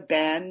company out of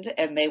Bend,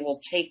 and they will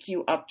take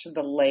you up to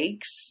the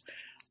lakes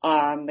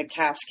on the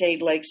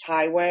Cascade Lakes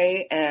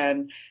Highway,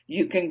 and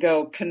you can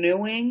go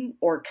canoeing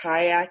or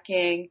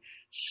kayaking.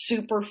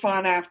 Super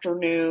fun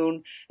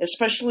afternoon,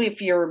 especially if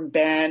you're in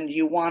Bend.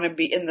 You want to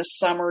be in the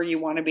summer, you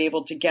want to be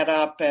able to get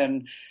up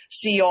and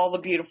see all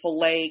the beautiful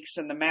lakes,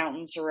 and the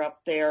mountains are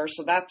up there.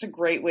 So that's a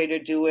great way to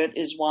do it,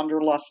 is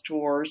Wanderlust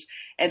tours.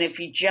 And if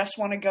you just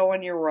want to go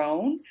on your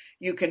own,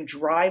 you can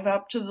drive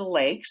up to the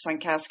lakes on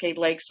Cascade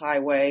Lakes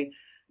Highway,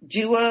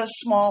 do a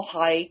small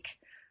hike,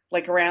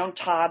 like around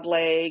Todd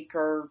Lake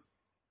or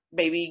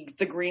maybe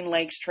the Green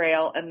Lakes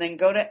Trail, and then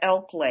go to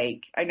Elk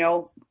Lake. I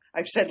know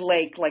I've said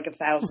lake like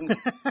 1,000.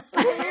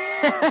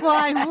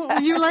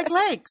 Well, you like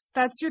lakes.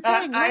 That's your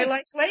thing. I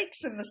like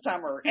lakes in the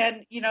summer.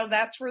 And,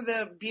 that's where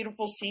the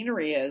beautiful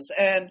scenery is.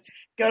 And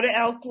go to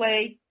Elk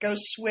Lake, go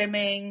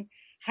swimming,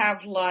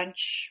 have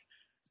lunch,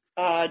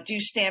 do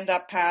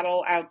stand-up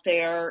paddle out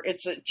there.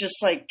 It's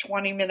just like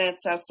 20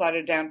 minutes outside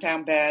of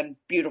downtown Bend.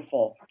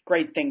 Beautiful.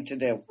 Great thing to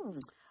do.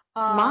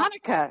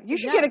 Monica, you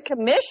should get a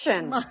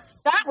commission.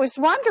 That was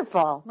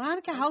wonderful.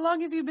 Monica, how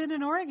long have you been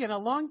in Oregon? A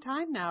long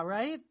time now,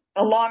 right?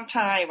 A long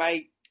time.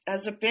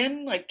 Has it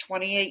been like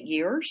 28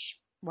 years?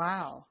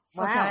 Wow.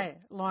 Okay.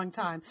 Long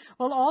time.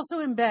 Well, also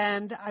in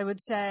Bend, I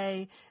would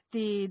say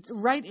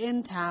right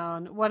in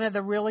town, one of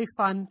the really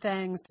fun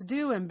things to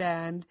do in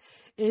Bend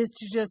is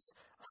to just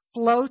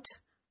float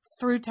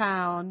through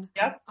town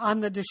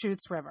on the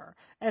Deschutes River.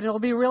 And it'll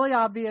be really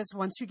obvious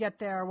once you get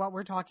there what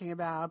we're talking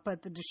about.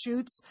 But the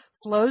Deschutes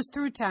flows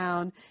through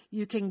town.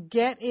 You can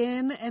get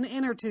in an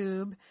inner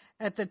tube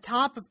at the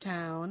top of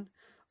town,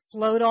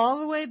 float all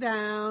the way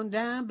down,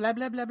 blah,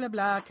 blah, blah, blah,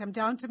 blah, come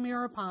down to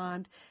Mirror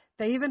Pond.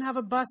 They even have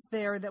a bus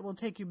there that will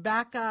take you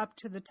back up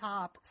to the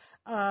top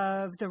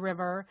of the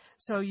river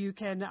so you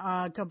can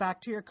go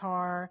back to your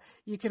car.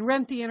 You can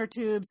rent the inner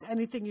tubes,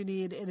 anything you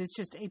need. It is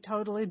just a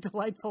totally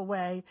delightful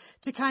way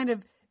to kind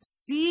of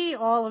see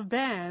all of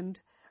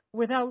Bend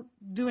without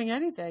doing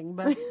anything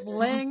but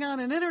laying on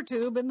an inner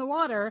tube in the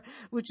water,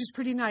 which is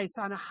pretty nice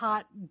on a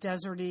hot,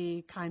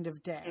 deserty kind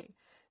of day.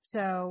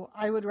 So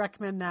I would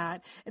recommend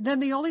that. And then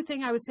the only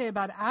thing I would say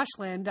about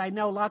Ashland, I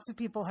know lots of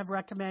people have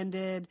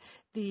recommended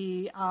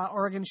the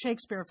Oregon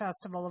Shakespeare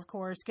Festival, of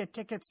course. Get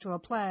tickets to a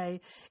play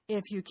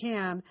if you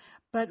can.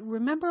 But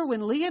remember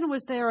when Leanne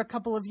was there a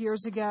couple of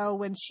years ago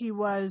when she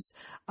was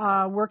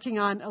working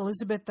on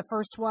Elizabeth the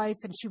First Wife,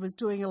 and she was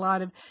doing a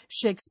lot of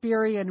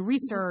Shakespearean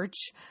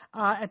research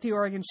at the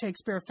Oregon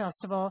Shakespeare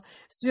Festival.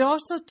 She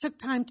also took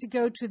time to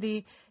go to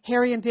the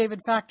Harry and David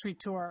Factory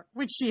Tour,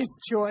 which she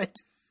enjoyed.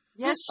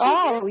 Yes, she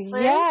did,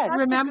 Liz. Yes. That's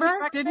Remember?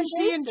 Didn't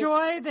she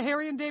enjoy the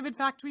Harry and David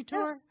Factory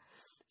Tour?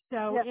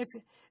 Yes.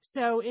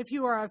 So if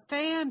you are a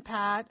fan,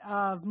 Pat,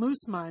 of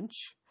Moose Munch,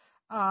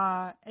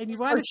 and you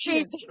want to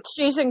see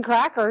cheese and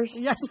crackers.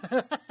 Yes.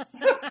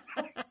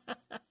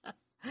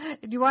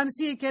 And you want to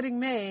see it getting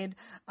made,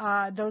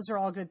 those are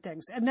all good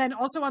things. And then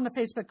also on the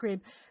Facebook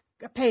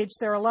page,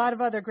 there are a lot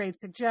of other great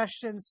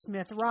suggestions.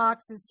 Smith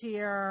Rocks is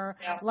here.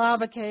 Yeah.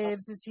 Lava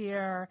Caves is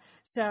here.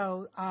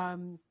 So,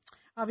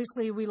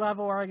 obviously, we love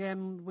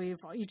Oregon.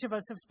 Each of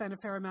us have spent a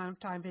fair amount of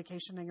time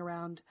vacationing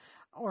around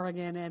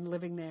Oregon and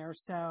living there,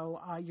 so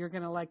you're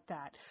going to like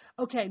that.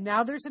 Okay,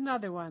 now there's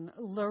another one.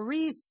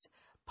 Larice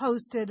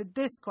posted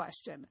this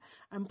question.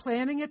 I'm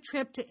planning a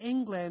trip to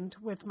England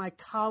with my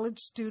college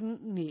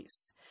student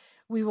niece.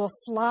 We will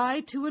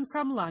fly to and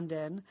from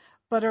London,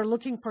 but are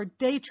looking for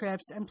day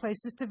trips and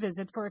places to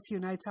visit for a few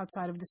nights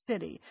outside of the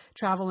city,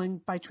 traveling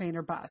by train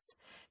or bus.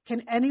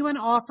 Can anyone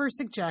offer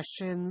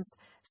suggestions?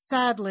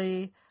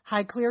 Sadly,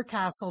 Highclere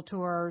Castle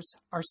tours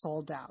are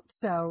sold out.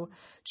 So,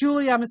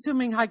 Julie, I'm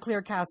assuming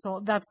Highclere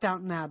Castle, that's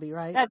Downton Abbey,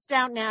 right? That's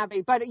Downton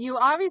Abbey. But you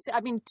obviously,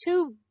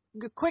 two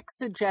quick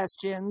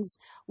suggestions.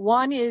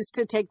 One is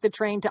to take the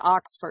train to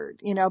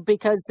Oxford,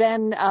 because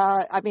then,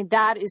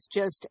 that is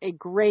just a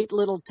great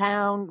little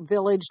town,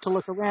 village to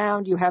look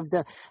around. You have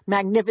the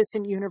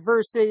magnificent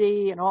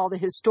university and all the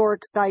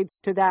historic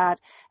sites to that.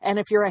 And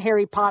if you're a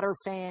Harry Potter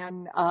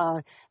fan,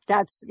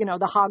 that's,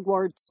 the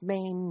Hogwarts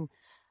main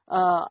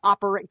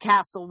opera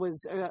castle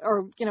was,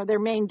 or their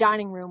main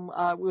dining room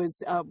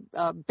was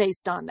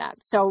based on that.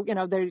 So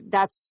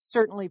that's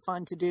certainly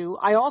fun to do.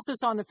 I also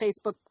saw in the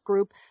Facebook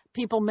group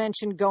people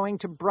mentioned going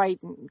to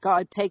Brighton,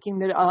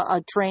 taking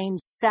a train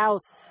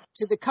south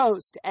to the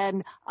coast,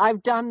 and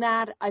I've done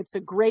that. It's a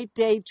great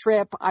day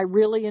trip. I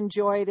really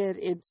enjoyed it.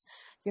 It's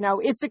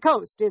it's a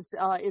coast.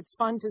 It's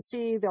fun to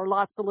see. There are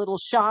lots of little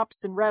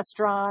shops and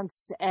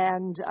restaurants,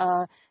 and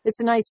it's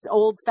a nice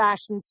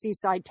old-fashioned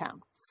seaside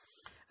town.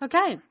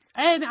 Okay.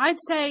 And I'd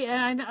say,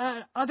 and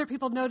other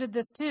people noted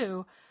this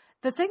too,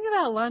 the thing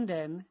about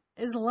London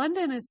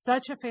is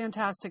such a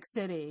fantastic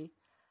city.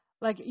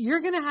 Like, you're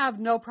going to have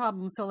no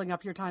problem filling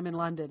up your time in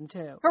London,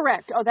 too.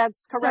 Correct. Oh,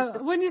 that's correct.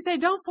 So when you say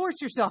don't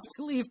force yourself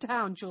to leave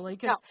town, Julie,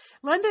 because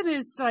London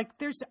is like,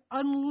 there's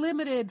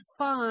unlimited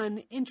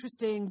fun,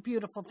 interesting,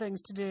 beautiful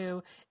things to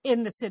do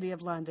in the city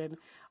of London.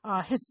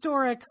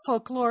 Historic,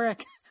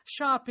 folkloric,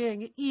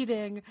 shopping,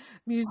 eating,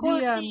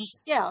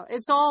 museums. Yeah,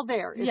 it's all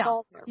there. It's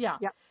all there. Yeah.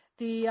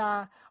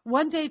 The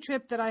one-day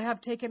trip that I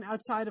have taken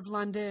outside of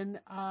London,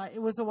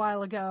 it was a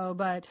while ago,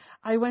 but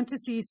I went to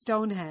see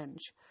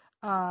Stonehenge.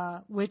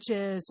 Which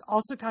is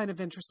also kind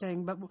of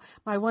interesting. But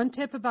my one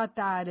tip about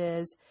that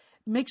is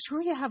make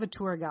sure you have a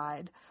tour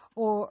guide,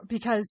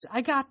 because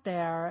I got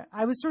there,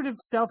 I was sort of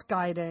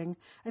self-guiding.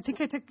 I think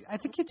you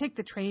take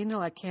the train to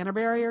like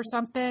Canterbury or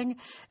something.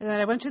 And then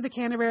I went to the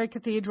Canterbury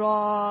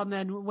Cathedral and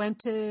then went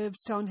to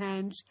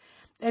Stonehenge.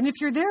 And if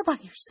you're there by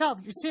yourself,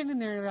 you're sitting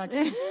there like,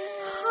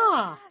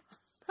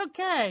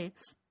 okay.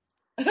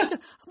 A bunch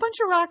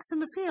of rocks in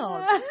the field.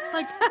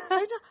 Like,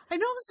 I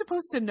know I'm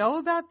supposed to know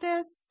about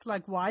this,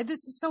 like why this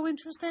is so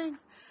interesting,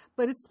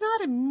 but it's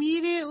not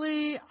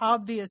immediately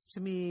obvious to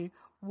me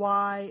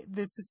why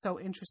this is so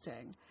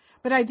interesting.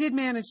 But I did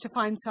manage to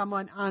find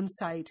someone on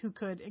site who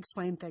could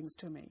explain things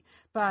to me.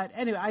 But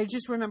anyway, I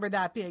just remember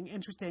that being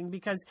interesting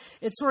because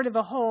it's sort of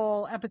a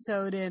whole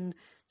episode in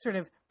sort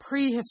of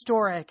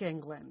prehistoric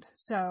England.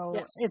 So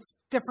it's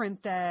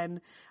different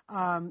than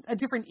a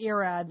different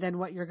era than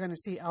what you're going to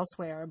see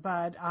elsewhere.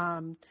 But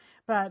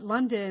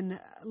London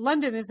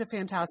is a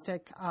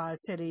fantastic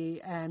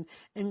city, and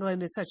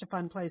England is such a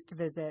fun place to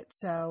visit.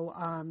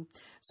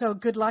 So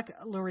good luck,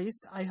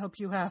 Laurice. I hope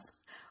you have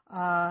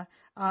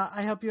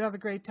a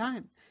great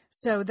time.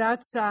 So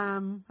that's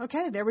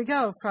okay. There we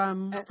go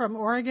from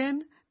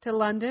Oregon to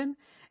London.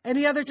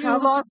 Any other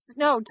travel?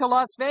 To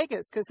Las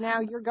Vegas, because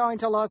now you're going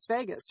to Las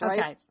Vegas, right?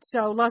 Okay,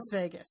 so Las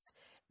Vegas.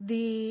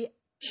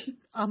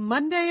 A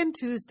Monday and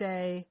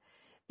Tuesday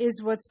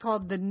is what's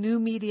called the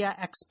New Media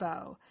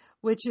Expo,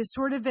 which is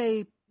sort of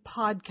a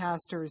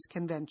podcasters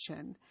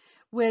convention,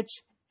 which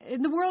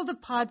in the world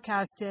of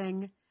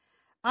podcasting,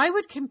 I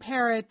would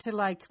compare it to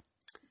like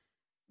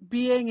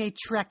being a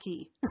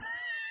Trekkie.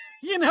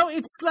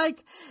 It's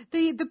like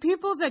the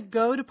people that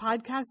go to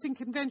podcasting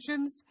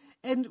conventions,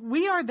 and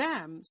we are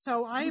them.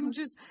 So I am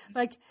just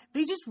like,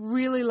 they just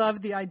really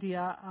love the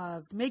idea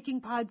of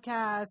making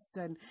podcasts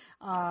and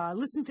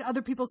listening to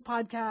other people's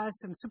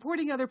podcasts and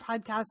supporting other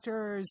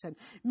podcasters and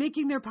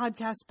making their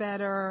podcasts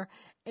better.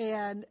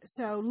 And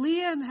so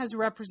Leanne has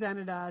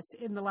represented us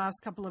in the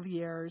last couple of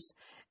years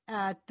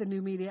at the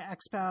New Media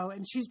Expo,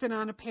 and she's been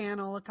on a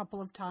panel a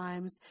couple of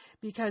times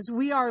because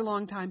we are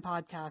longtime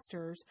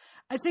podcasters.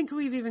 I think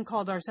we've even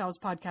called ourselves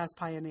podcast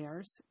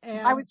pioneers.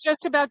 And I was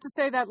just about to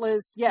say that,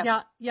 Liz. Yes.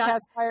 Yeah.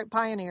 Podcast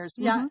pioneers.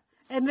 Yeah.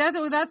 And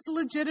that's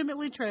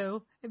legitimately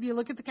true. If you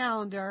look at the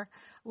calendar,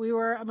 we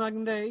were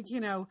among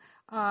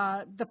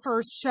the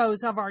first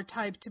shows of our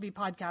type to be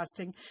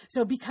podcasting.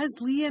 So because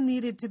Leah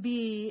needed to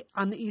be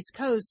on the East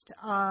Coast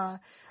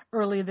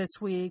early this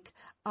week,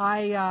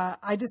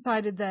 I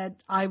decided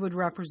that I would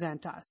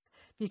represent us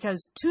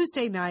because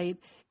Tuesday night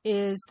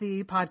is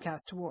the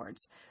Podcast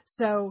Awards.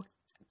 So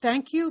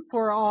thank you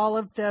for all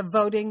of the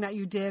voting that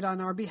you did on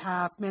our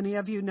behalf. Many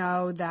of you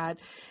know that,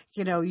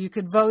 you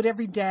could vote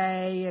every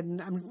day,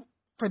 and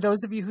for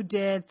those of you who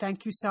did,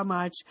 thank you so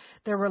much.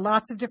 There were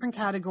lots of different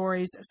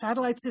categories.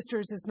 Satellite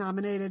Sisters is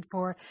nominated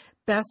for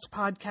Best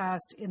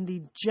Podcast in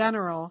the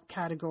general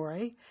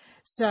category.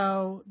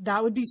 So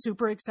that would be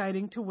super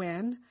exciting to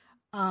win.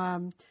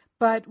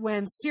 But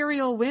when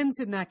Serial wins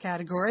in that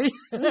category,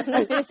 you're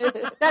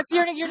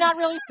not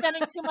really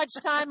spending too much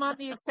time on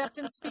the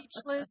acceptance speech,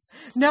 Liz.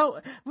 No,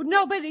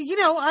 but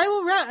I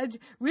will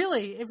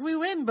really, if we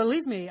win,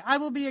 believe me, I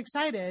will be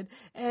excited.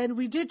 And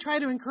we did try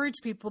to encourage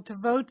people to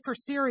vote for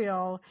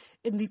Serial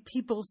in the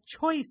People's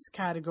Choice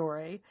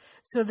category,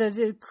 so that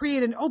it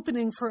create an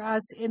opening for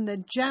us in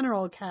the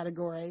general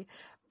category.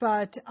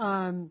 But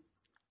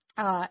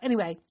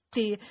anyway.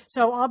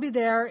 So I'll be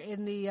there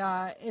in the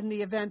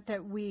event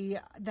that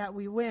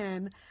we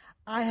win.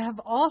 I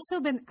have also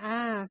been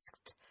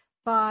asked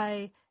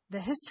by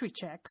the History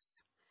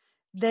Chicks.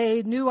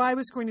 They knew I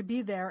was going to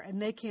be there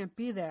and they can't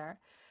be there.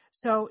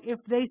 So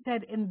if they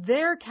said in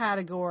their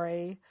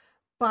category,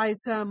 by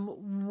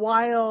some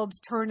wild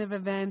turn of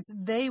events,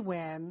 they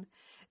win,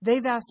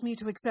 they've asked me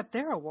to accept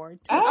their award.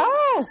 Too.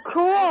 Oh,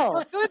 cool.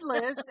 Well, good,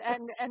 Liz,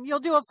 and you'll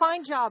do a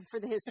fine job for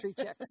the History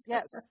Chicks.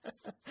 Yes.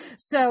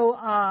 So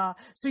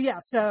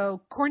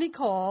Corny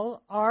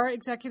Cole, our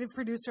executive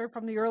producer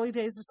from the early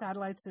days of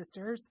Satellite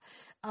Sisters,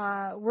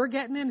 we're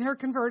getting in her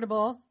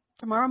convertible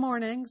tomorrow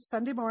morning,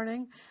 Sunday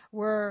morning.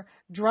 We're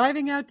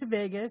driving out to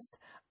Vegas.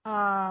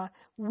 Where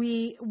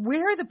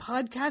the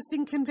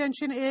podcasting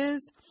convention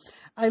is,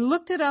 I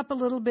looked it up a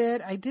little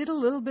bit. I did a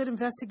little bit of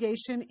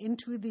investigation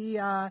into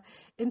the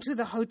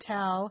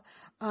hotel.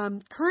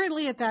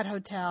 Currently at that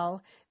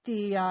hotel,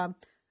 the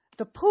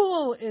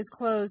pool is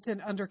closed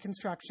and under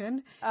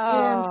construction,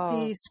 and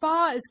the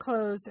spa is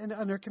closed and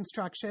under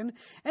construction.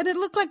 And it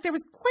looked like there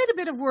was quite a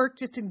bit of work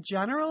just in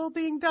general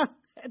being done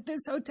at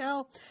this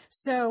hotel.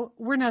 So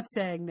we're not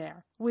staying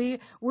there. We're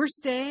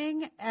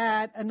staying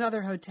at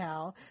another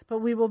hotel, but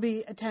we will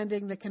be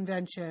attending the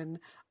convention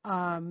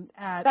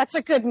That's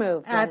a good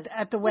move.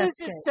 At the West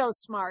Liz is so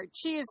smart.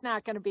 She is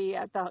not going to be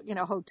at the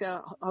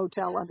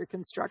hotel under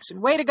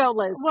construction. Way to go,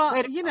 Liz.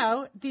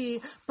 Well,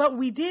 but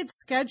we did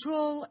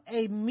schedule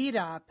a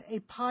meetup, a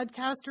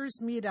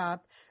podcasters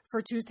meetup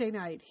for Tuesday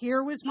night.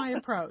 Here was my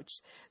approach.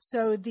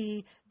 So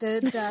the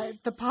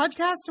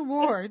podcast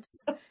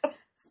awards.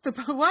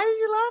 Why are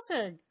you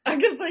laughing?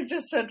 Because I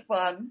just said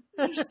fun.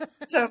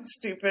 Sounds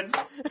stupid.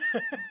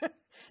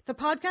 The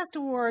podcast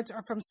awards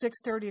are from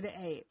 6:30 to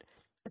 8.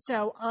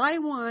 So I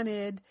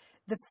wanted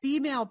the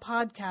female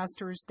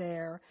podcasters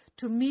there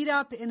to meet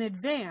up in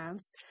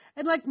advance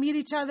and meet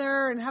each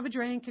other and have a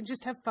drink and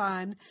just have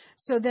fun.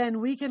 So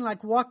then we can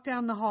walk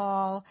down the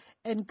hall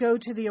and go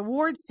to the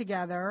awards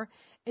together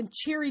and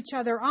cheer each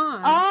other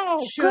on.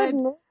 Oh, good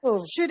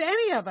move. Should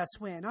any of us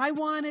win. I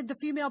wanted the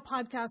female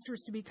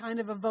podcasters to be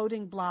kind of a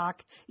voting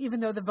block, even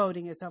though the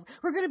voting is over.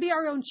 We're going to be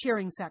our own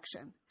cheering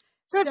section.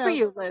 Good for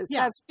you, Liz.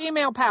 Yeah. That's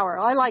female power.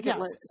 I like it,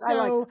 Liz.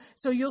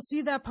 So you'll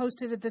see that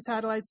posted at the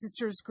Satellite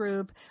Sisters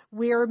group.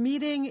 We're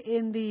meeting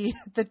in the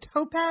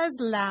Topaz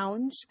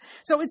Lounge.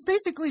 So it's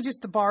basically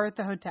just the bar at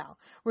the hotel.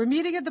 We're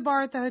meeting at the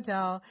bar at the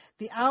hotel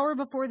the hour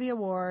before the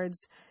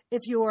awards.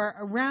 If you're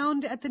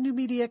around at the New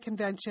Media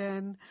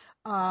Convention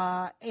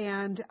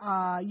and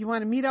you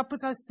want to meet up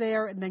with us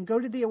there and then go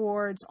to the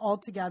awards all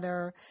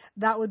together,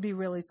 that would be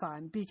really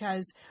fun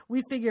because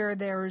we figure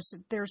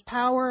there's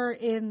power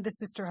in the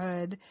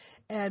sisterhood.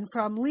 And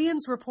from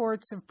Leon's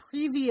reports of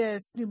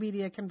previous New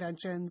Media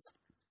Conventions,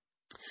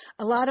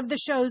 a lot of the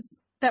shows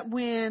that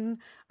win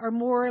are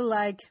more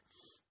like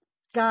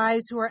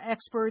guys who are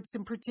experts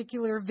in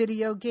particular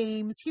video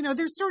games.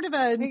 There's sort of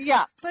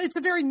it's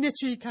a very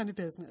niche-y kind of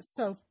business.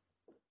 So.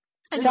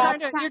 And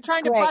you're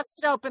trying to bust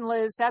it open,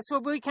 Liz. That's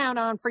what we count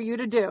on for you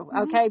to do.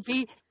 Okay,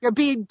 be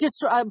a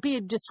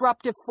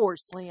disruptive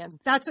force, Leon.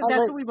 That's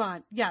what we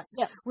want. Yes.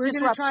 We're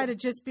going to try to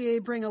just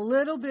bring a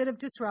little bit of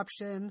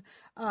disruption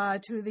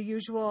to the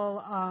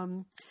usual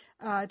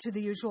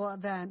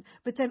event.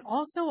 But then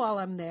also while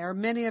I'm there,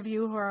 many of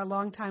you who are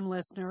longtime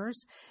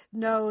listeners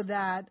know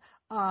that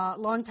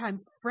longtime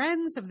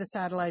friends of the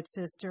Satellite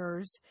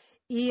Sisters,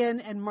 Ian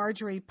and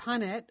Marjorie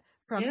Punnett,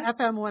 from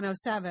FM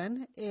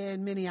 107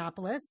 in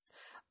Minneapolis.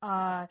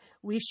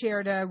 We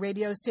shared a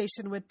radio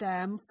station with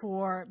them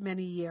for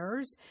many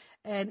years,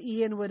 and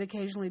Ian would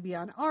occasionally be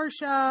on our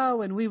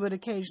show, and we would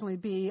occasionally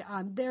be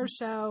on their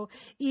show.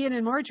 Ian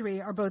and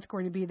Marjorie are both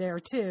going to be there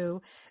too.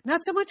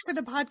 Not so much for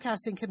the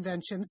podcasting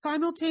convention.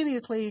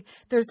 Simultaneously,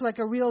 there's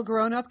a real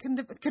grown-up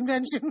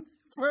convention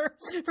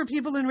for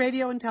people in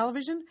radio and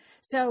television.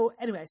 So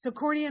anyway,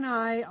 Courtney and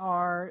I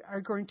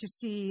are going to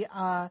see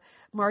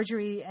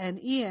Marjorie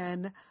and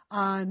Ian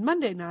on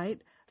Monday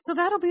night. So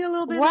that'll be a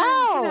little bit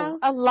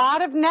a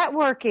lot of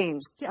networking.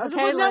 Yeah,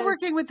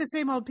 networking with the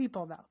same old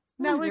people though.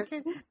 Not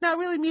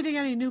really meeting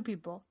any new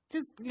people.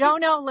 You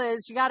don't know,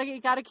 Liz. You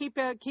gotta keep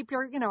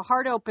your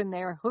heart open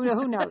there.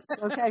 Who knows?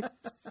 Okay.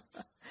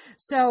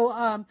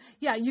 So,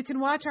 you can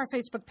watch our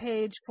Facebook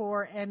page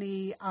for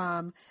any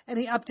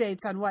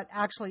updates on what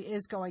actually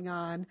is going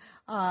on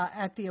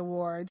at the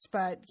awards.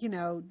 But,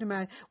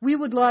 we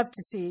would love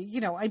to see,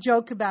 I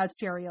joke about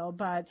Serial,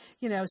 but,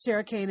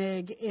 Sarah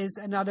Koenig is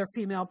another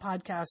female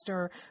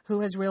podcaster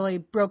who has really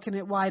broken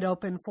it wide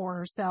open for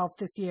herself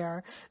this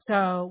year.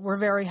 So we're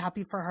very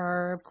happy for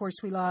her. Of course,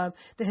 we love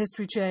the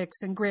History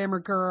Chicks and Grammar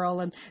Girl,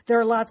 and there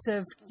are lots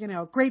of,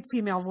 great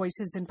female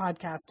voices in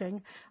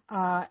podcasting.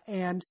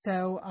 And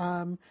so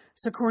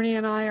Courtney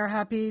and I are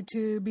happy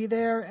to be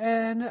there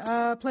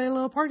and play a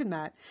little part in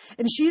that.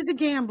 And she's a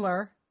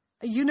gambler.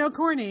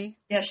 Courtney.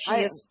 Yes, she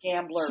is a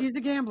gambler. She's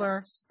a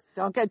gambler.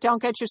 Don't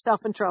get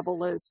yourself in trouble,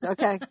 Liz.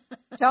 Okay.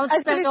 Don't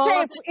spend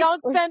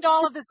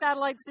all of the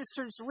Satellite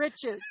Sisters'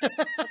 riches.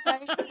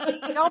 Okay.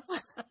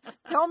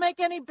 Don't make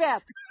any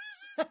bets.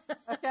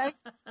 Okay.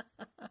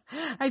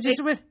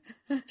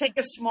 Take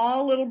a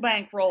small little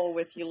bankroll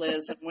with you,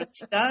 Liz, and when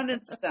it's done,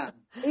 it's done.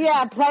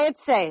 Yeah, play it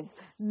safe.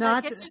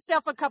 Get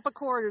yourself a cup of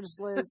quarters,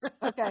 Liz.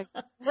 Okay,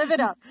 live it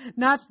up.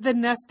 Not the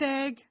nest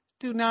egg.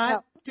 Do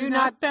not Do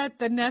not bet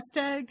the nest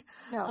egg.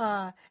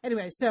 No.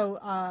 Anyway, so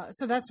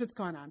that's what's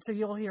going on. So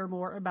you'll hear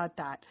more about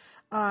that.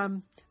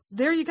 So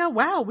there you go.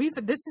 Wow,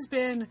 this has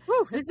been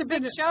this is a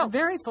big show. A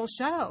very full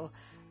show.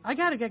 I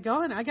got to get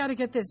going. I got to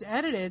get this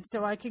edited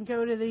so I can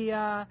go to the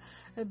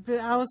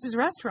Alice's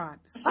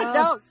restaurant. I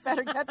know.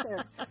 Better get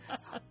there.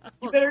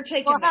 You better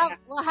take it.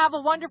 We'll have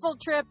a wonderful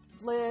trip,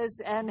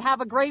 Liz, and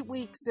have a great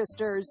week,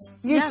 sisters.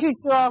 You too,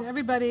 Joel.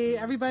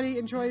 Everybody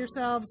enjoy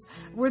yourselves.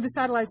 We're the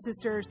Satellite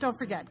Sisters. Don't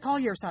forget, call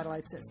your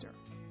Satellite Sister.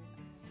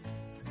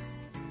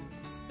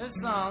 This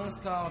song is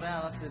called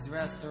Alice's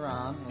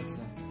Restaurant. It's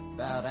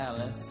about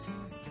Alice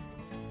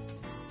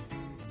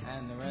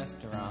and the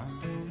restaurant.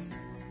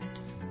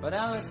 But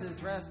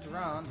Alice's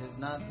Restaurant is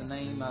not the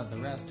name of the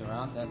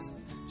restaurant. That's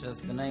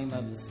just the name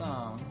of the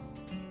song.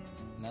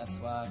 And that's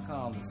why I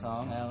call the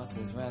song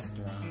Alice's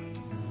Restaurant.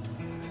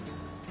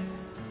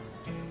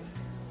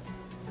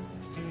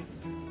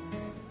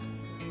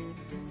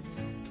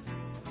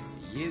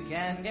 You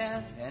can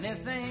get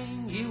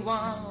anything you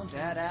want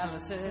at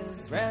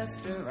Alice's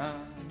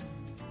Restaurant.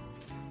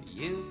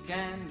 You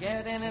can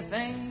get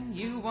anything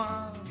you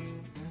want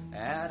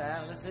at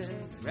Alice's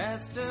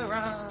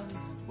Restaurant.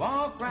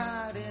 Walk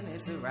right in,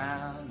 it's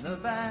around the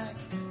back,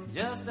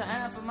 just a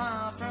half a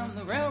mile from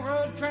the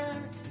railroad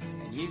track.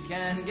 And you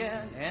can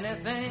get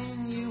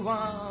anything you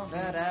want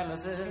at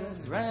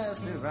Alice's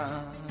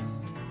Restaurant.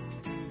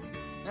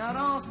 Now it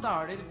all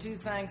started 2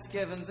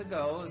 Thanksgivings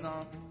ago. It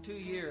was 2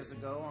 years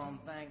ago on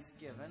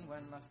Thanksgiving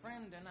when my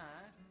friend and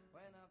I